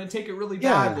trauma, they're gonna take it really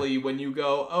badly when you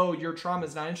go, oh, your trauma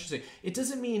is not interesting. It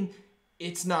doesn't mean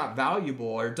it's not valuable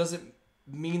or it doesn't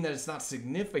mean that it's not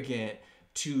significant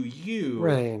to you.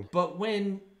 Right. But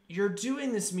when you're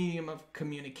doing this medium of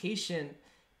communication,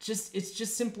 it's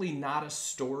just simply not a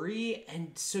story.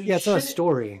 And so it's not a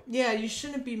story. Yeah, you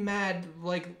shouldn't be mad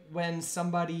like when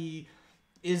somebody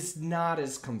is not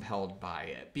as compelled by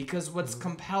it, because what's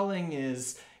compelling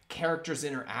is characters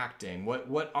interacting.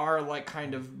 What our like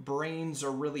kind of brains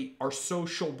are really, our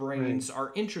social brains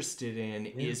are interested in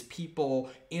is people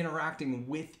interacting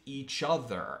with each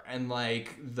other and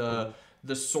like the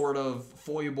sort of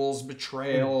foibles,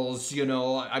 betrayals,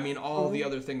 I mean, all the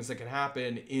other things that can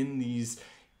happen in these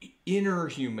inner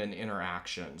human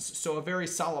interactions. So a very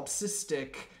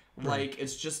solipsistic, like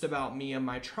it's just about me and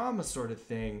my trauma sort of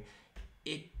thing,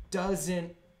 it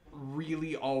doesn't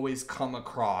really always come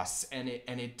across, and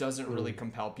it doesn't really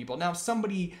compel people. Now, if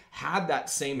somebody had that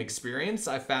same experience,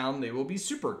 I found they will be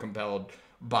super compelled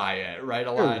by it, right?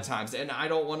 A lot of times. And I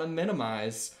don't want to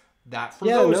minimize that for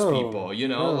those people,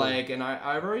 like, and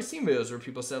I've already seen videos where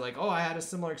people said like, oh, I had a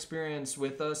similar experience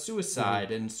with a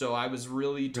suicide. And so I was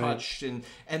really touched and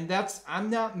that's,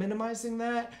 I'm not minimizing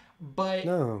that, but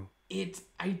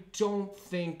I don't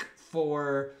think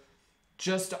for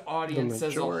just audience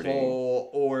as a whole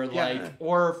or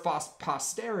or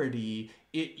posterity,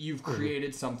 you've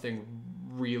created something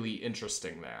really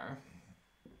interesting there.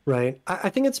 Right. I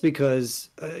think it's because,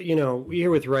 we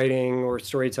hear with writing or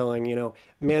storytelling,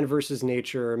 man versus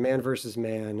nature, man versus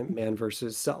man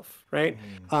versus self, right?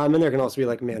 Mm. And there can also be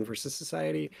like man versus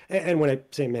society. And when I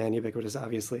say man, ubiquitous,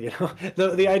 obviously,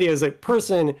 the idea is like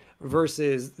person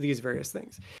versus these various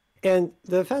things. And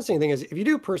the fascinating thing is if you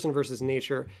do person versus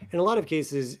nature, in a lot of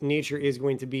cases, nature is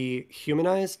going to be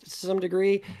humanized to some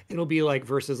degree. It'll be like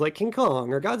versus like King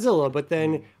Kong or Godzilla, but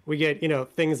then Mm. we get,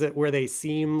 things that where they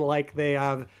seem like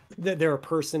that they're a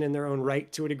person in their own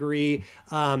right to a degree.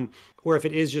 Or if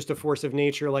it is just a force of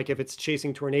nature, like if it's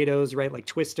chasing tornadoes, right, like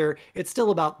Twister, it's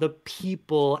still about the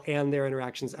people and their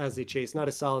interactions as they chase, not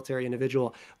a solitary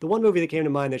individual. The one movie that came to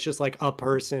mind that's just like a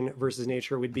person versus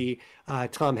nature would be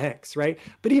Tom Hanks, right?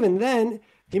 But even then,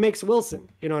 he makes Wilson,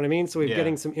 you know what I mean? So we're Yeah.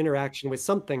 getting some interaction with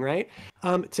something, right?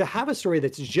 To have a story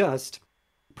that's just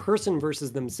person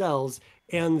versus themselves,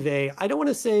 and I don't want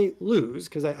to say lose,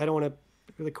 because I don't want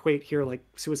to equate here like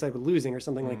suicide with losing or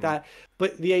something like Mm. that.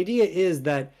 But the idea is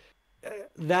that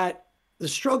the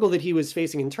struggle that he was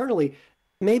facing internally,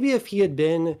 maybe if he had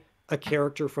been a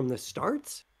character from the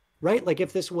start, right? Like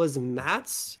if this was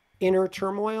Matt's inner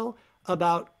turmoil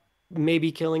about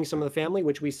maybe killing some of the family,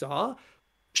 which we saw,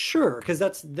 sure, because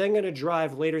that's then going to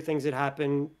drive later things that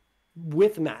happen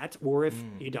with Matt, or if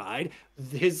Mm. he died,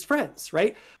 his friends,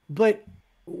 right? But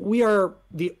we are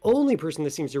the only person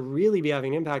that seems to really be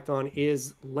having an impact on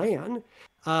is Lan.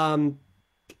 Um,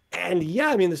 and yeah,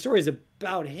 I mean, the story is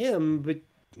about him, but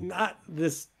not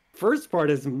this first part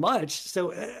as much.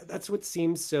 So that's what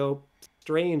seems so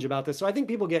strange about this. So I think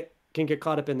people can get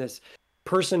caught up in this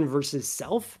person versus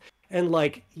self. And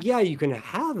like, yeah, you can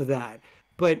have that,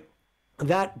 but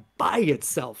that by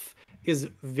itself is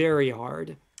very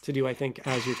hard to do, I think,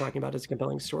 as you're talking about as a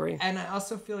compelling story. And I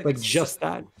also feel like Like it's so, just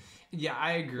that. yeah,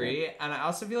 I Yeah. agree. And I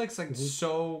also feel like it's like Mhm.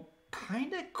 so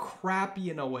kind of crappy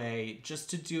in a way just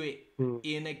to do it Mm.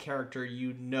 in a character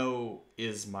you know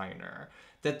is minor.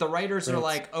 That the writers are Right.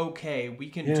 like, okay, we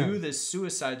can Yeah. do this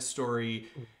suicide story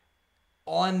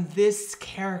on this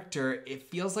character. It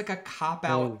feels like a cop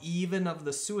out Right. even of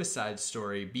the suicide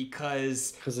story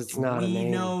because Because it's not a we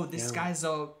name. know this Yeah. guy's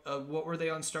what were they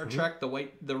on Star Mhm. Trek,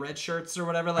 the red shirts or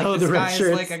whatever, like Oh, this the red guy is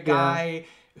like shirts. a Yeah. guy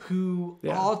who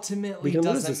Yeah. We ultimately can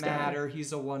lose doesn't this guy. matter.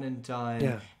 He's a one and done.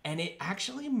 Yeah. And it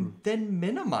actually Mm. then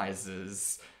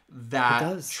minimizes It that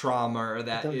does. trauma or It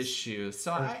that does. issue.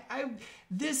 So Yeah. I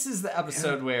this is the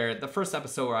episode where the first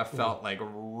episode where I felt like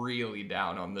really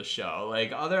down on the show.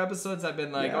 Like other episodes I've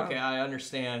been like, Yeah. okay, I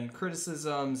understand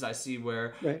criticisms. I see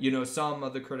where, Right. some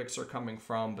of the critics are coming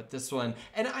from, but this one,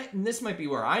 and this might be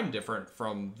where I'm different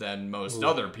from than most Mm.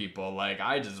 other people. Like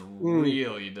I just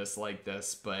really dislike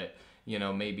this, but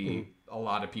maybe a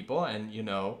lot of people, and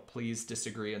please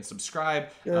disagree and subscribe.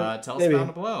 Yeah, Tell us maybe.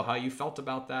 down below how you felt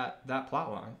about that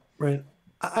plot line. Right.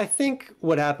 I think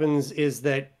what happens is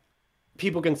that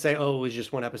people can say, "Oh, it was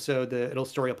just one episode. The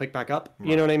story will pick back up."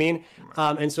 You know what I mean?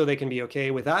 And so they can be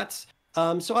okay with that.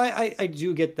 So I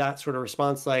do get that sort of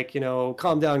response, like,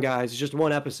 calm down, guys. It's just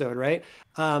one episode, right?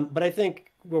 But I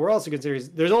think what we're also considering is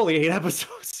there's only 8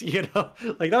 episodes.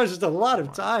 Like that was just a lot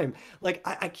of time. Like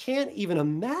I can't even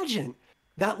imagine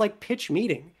that like pitch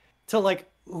meeting to like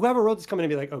whoever wrote this coming and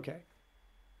be like, okay,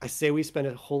 I say we spend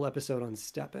a whole episode on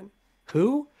Stepin.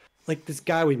 Who? Like this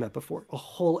guy we met before. A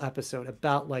whole episode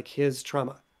about like his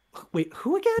trauma. Wait,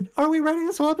 who again are we writing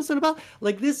this whole episode about?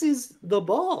 Like this is the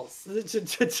balls to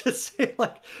say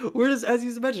like we're just, as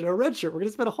you mentioned, a red shirt. We're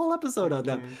gonna spend a whole episode on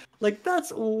them. Like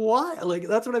that's wild. Like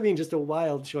that's what I mean. Just a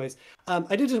wild choice.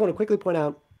 I did just want to quickly point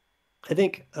out. I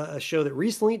think a show that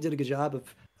recently did a good job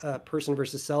of person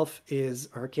versus self is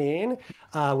Arcane,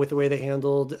 with the way they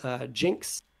handled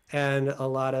Jinx and a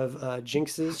lot of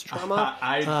Jinx's trauma.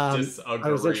 I disagree.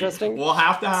 That was interesting. We'll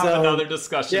have to have So, another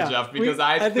discussion, yeah, Jeff, because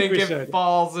I think we it should.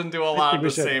 falls into a lot of we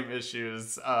the should. same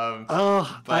issues.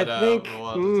 Oh, But I think we'll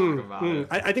have to talk about it.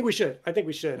 I think we should. I think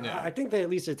we should. Yeah. I think they at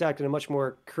least attacked in a much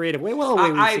more creative way. Well, a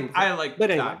way we've seen I before. like But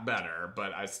that anyway. better,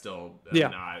 but I still am Yeah.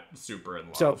 not super in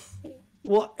love. So,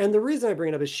 well, and the reason I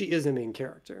bring it up is she is a main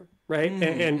character, right?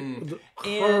 And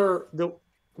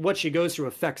what she goes through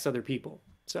affects other people.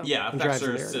 So yeah, and affects drives the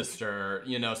her narrative. sister,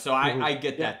 so I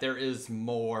get Yeah. that. There is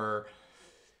more.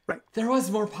 Right. There was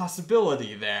more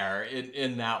possibility there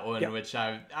in that one, Yeah. which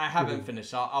I haven't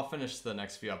finished. I'll finish the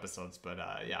next few episodes, but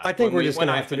yeah. I think when we're just when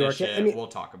gonna I have to do finish Arcane. it, I mean, we'll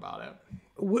talk about it.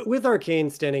 With Arcane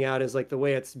standing out as like the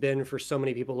way it's been for so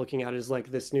many people looking at it as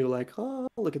like this new like, oh,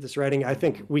 look at this writing. I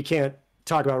think we can't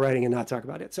talk about writing and not talk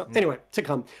about it. So anyway, to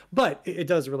come, but it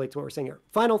does relate to what we're saying here.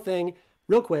 Final thing,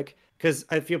 real quick, because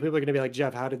I feel people are going to be like,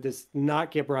 Jeff, how did this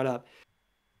not get brought up?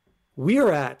 We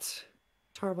are at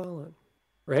Tar Valon,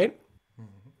 right?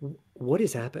 what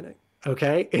is happening?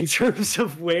 Okay, in terms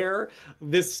of where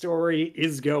this story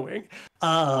is going.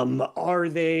 Are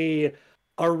they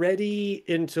already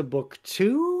into book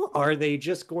two? Are they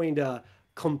just going to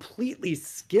completely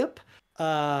skip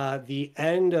the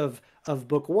end of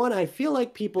book one? I feel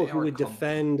like people They who are would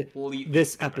defend completely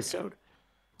this skipping it. episode,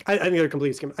 I think they're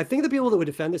completely skipping. I think the people that would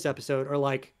defend this episode are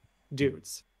like,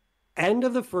 dudes, end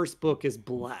of the first book is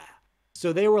blah.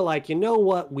 So they were like, you know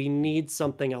what? We need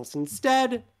something else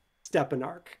instead. Stepin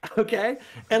arc. Okay.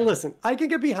 And listen, I can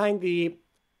get behind the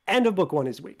end of book one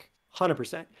is weak,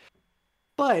 100%.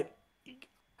 But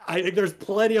I think there's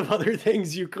plenty of other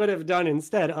things you could have done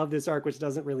instead of this arc, which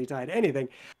doesn't really tie to anything.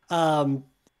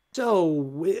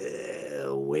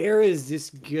 Where is this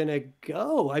gonna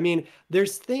go? I mean,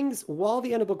 there's things, while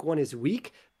the end of book one is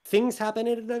weak, things happen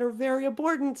in it that are very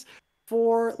important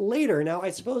for later. Now, I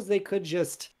suppose they could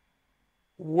just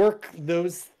work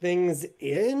those things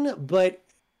in, but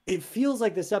it feels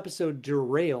like this episode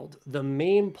derailed the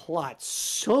main plot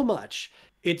so much.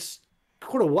 It's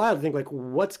kind of wild to think like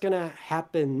what's gonna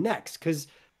happen next, because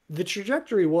the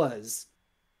trajectory was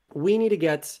we need to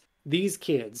get these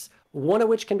kids, one of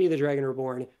which can be the Dragon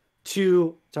Reborn,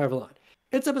 to Tar Valon.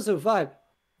 It's episode 5.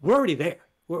 We're already there.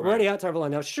 We're already at Tar Valon.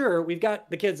 Now, sure, we've got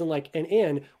the kids in like an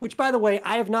inn, which, by the way,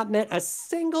 I have not met a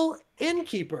single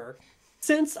innkeeper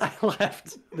since I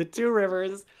left the Two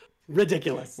Rivers.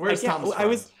 Ridiculous. Where's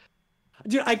Tom's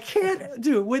dude, I can't,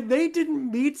 dude, when they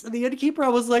didn't meet the innkeeper, I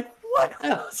was like, what?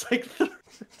 I was like, you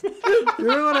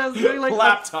know what I was doing? Like,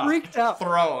 laptop I freaked out.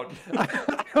 thrown.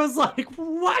 I was like,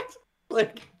 what?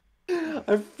 Like,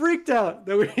 I freaked out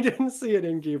that we didn't see an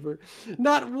innkeeper.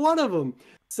 Not one of them.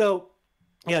 So,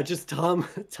 yeah, just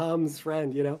Tom's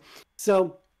friend, you know?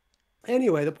 So,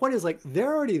 anyway, the point is, like,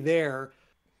 they're already there.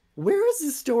 Where is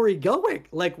this story going?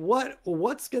 Like,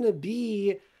 what's going to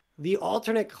be the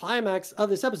alternate climax of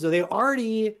this episode? They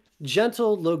already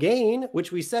gentled Logain,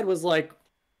 which we said was, like,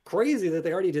 crazy that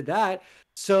they already did that.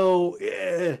 So,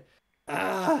 you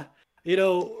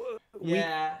know...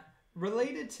 Yeah.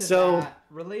 Related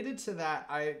to that,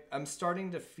 I'm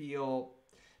starting to feel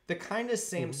the kind of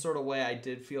same sort of way I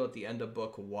did feel at the end of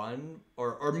book one,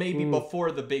 or maybe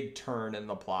before the big turn in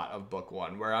the plot of book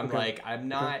one, where I'm like, I'm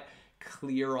not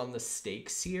clear on the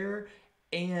stakes here.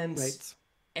 And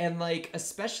and like,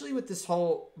 especially with this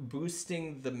whole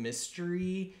boosting the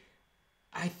mystery,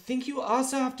 I think you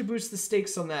also have to boost the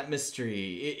stakes on that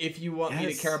mystery if you want me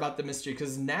to care about the mystery.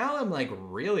 Because now I'm like,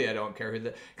 really, I don't care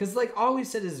because like all we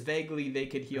said is vaguely they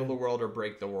could heal the world or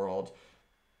break the world.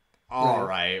 All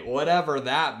right, whatever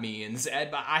that means.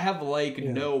 And I have like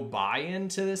no buy-in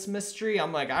to this mystery.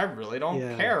 I'm like, I really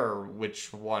don't care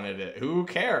which one it is. Who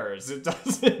cares? It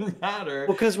doesn't matter.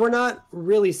 Well, because we're not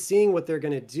really seeing what they're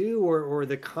going to do or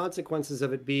the consequences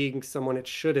of it being someone it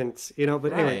shouldn't, you know?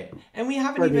 But anyway. And we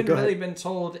haven't even really been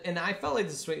told, and I felt like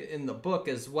this way in the book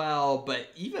as well, but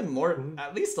even more,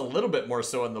 at least a little bit more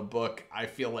so in the book, I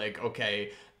feel like,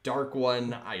 okay, Dark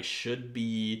One I should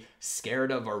be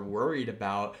scared of or worried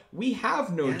about. We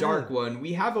have no Dark One.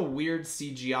 We have a weird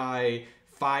CGI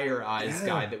Fire Eyes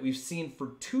guy that we've seen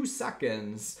for 2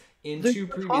 seconds in 2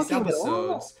 previous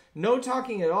episodes. No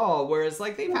talking at all. Whereas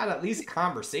like they've had at least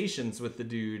conversations with the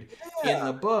dude in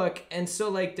the book. And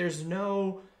so like there's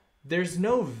no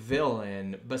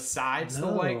villain besides the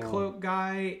White Cloak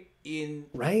guy in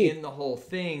the whole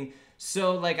thing.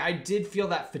 So, like, I did feel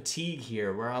that fatigue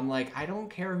here where I'm like, I don't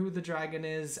care who the dragon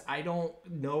is. I don't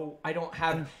know. I don't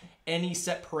have any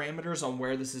set parameters on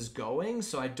where this is going.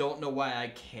 So I don't know why I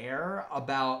care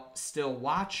about still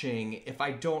watching if I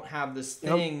don't have this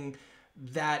thing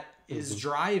that is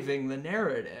driving the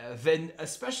narrative. And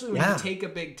especially when you take a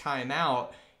big time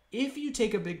out. If you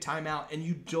take a big time out and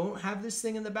you don't have this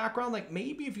thing in the background, like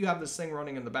maybe if you have this thing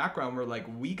running in the background where like,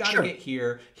 we got to get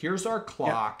here. Here's our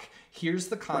clock. Here's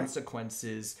the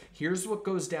consequences. Here's what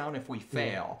goes down if we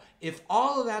fail. If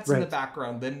all of that's in the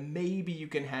background, then maybe you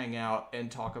can hang out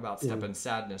and talk about Stepin's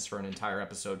sadness for an entire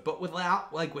episode. But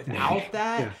without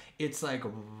that, it's like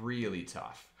really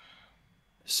tough.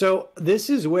 So this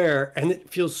is where, and it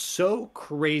feels so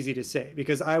crazy to say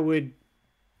because I would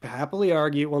happily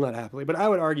argue, well, not happily, but I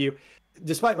would argue,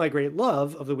 despite my great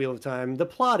love of the Wheel of Time, the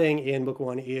plotting in book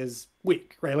one is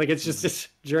weak, right? Like it's just this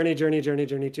journey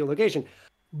to a location.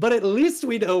 But at least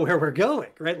we know where we're going,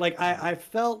 right? Like I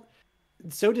felt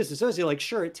so disassociated. Like,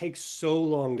 sure, it takes so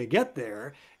long to get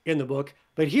there in the book,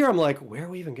 but here I'm like, where are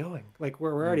we even going? Like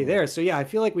we're already there. So yeah, I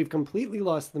feel like we've completely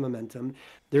lost the momentum.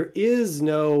 There is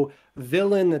no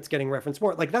villain that's getting referenced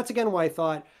more. Like that's again why I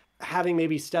thought having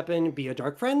maybe Stepin be a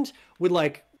dark friend would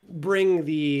like bring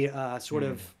the sort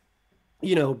of,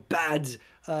 you know, bad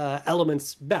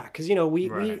elements back, because we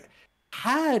Right.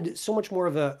 had so much more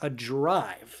of a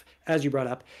drive, as you brought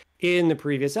up in the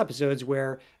previous episodes,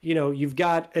 where you've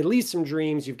got at least some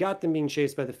dreams, you've got them being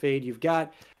chased by the Fade, you've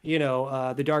got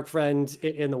the Dark Friend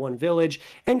in the one village.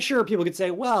 And sure, people could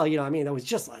say, well, I mean, that was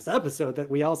just last episode that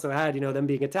we also had them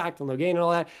being attacked on Logain and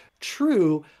all that.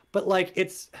 True, but like,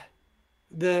 it's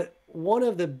the one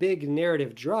of the big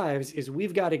narrative drives is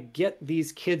we've got to get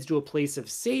these kids to a place of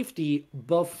safety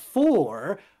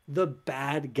before the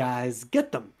bad guys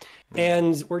get them.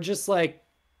 And we're just like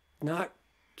not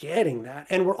getting that.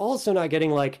 And we're also not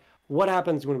getting like what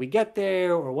happens when we get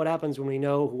there, or what happens when we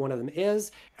know who one of them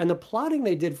is. And the plotting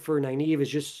they did for Nynaeve is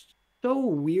just so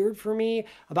weird for me,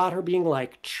 about her being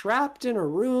like trapped in a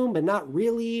room, but not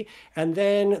really. And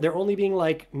then they're only being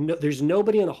like, no, there's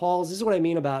nobody in the halls. This is what I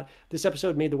mean about this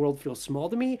episode made the world feel small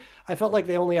to me. I felt like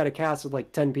they only had a cast of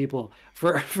like 10 people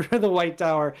for the White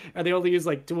Tower, and they only used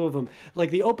like 2 of them.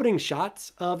 Like the opening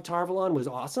shots of Tar Valon was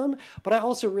awesome, but I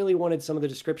also really wanted some of the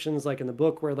descriptions like in the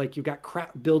book where like you got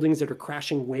buildings that are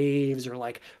crashing waves, or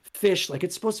like fish. Like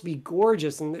it's supposed to be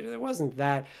gorgeous, and there wasn't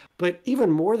that. But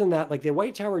even more than that, like the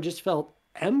White Tower just felt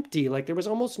empty. Like there was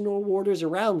almost no warders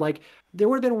around. Like there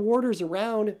would have been warders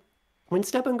around when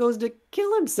Stepin goes to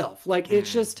kill himself. Like it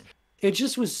just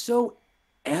was so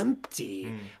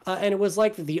empty. And it was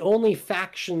like the only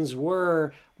factions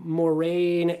were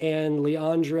Moraine and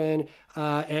Leandrin,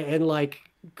 and like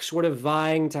sort of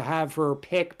vying to have her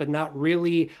pick, but not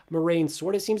really. Moraine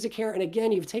sort of seems to care. And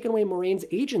again, you've taken away Moraine's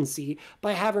agency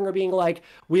by having her being like,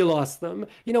 we lost them,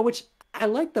 which I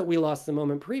like that we lost the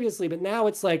moment previously, but now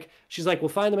it's like, she's like, we'll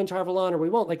find them in Tar Valon or we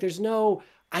won't. Like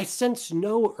I sense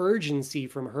no urgency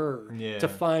from her to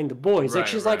find the boys. Like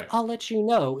she's like, I'll let you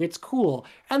know. It's cool.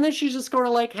 And then she's just sort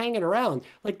of like hanging around.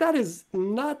 Like that is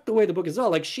not the way the book is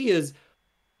all. Like she is,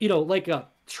 like a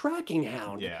tracking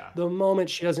hound. Yeah. The moment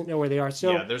she doesn't know where they are.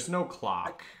 So yeah, there's no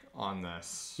clock on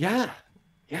this. Yeah.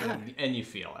 And you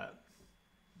feel it.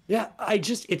 Yeah.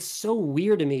 It's so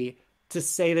weird to me to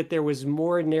say that there was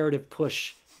more narrative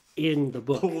push in the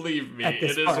book. Believe me,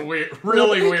 it is weird,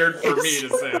 really weird for me to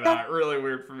say that. Really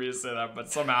weird for me to say that, but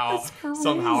somehow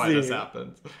it has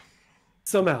happened.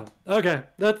 Somehow. Okay,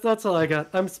 that's all I got.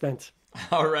 I'm spent.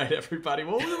 All right, everybody.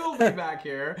 Well, we will be back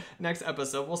here next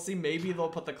episode. We'll see. Maybe they'll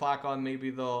put the clock on. Maybe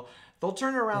they'll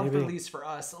turn it around for at least for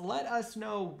us. Let us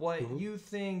know what you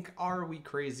think. Are we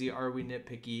crazy? Are we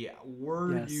nitpicky?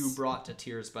 Were you brought to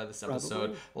tears by this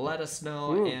episode? Let us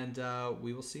know, and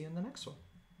we will see you in the next one.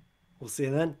 We'll see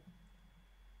you then.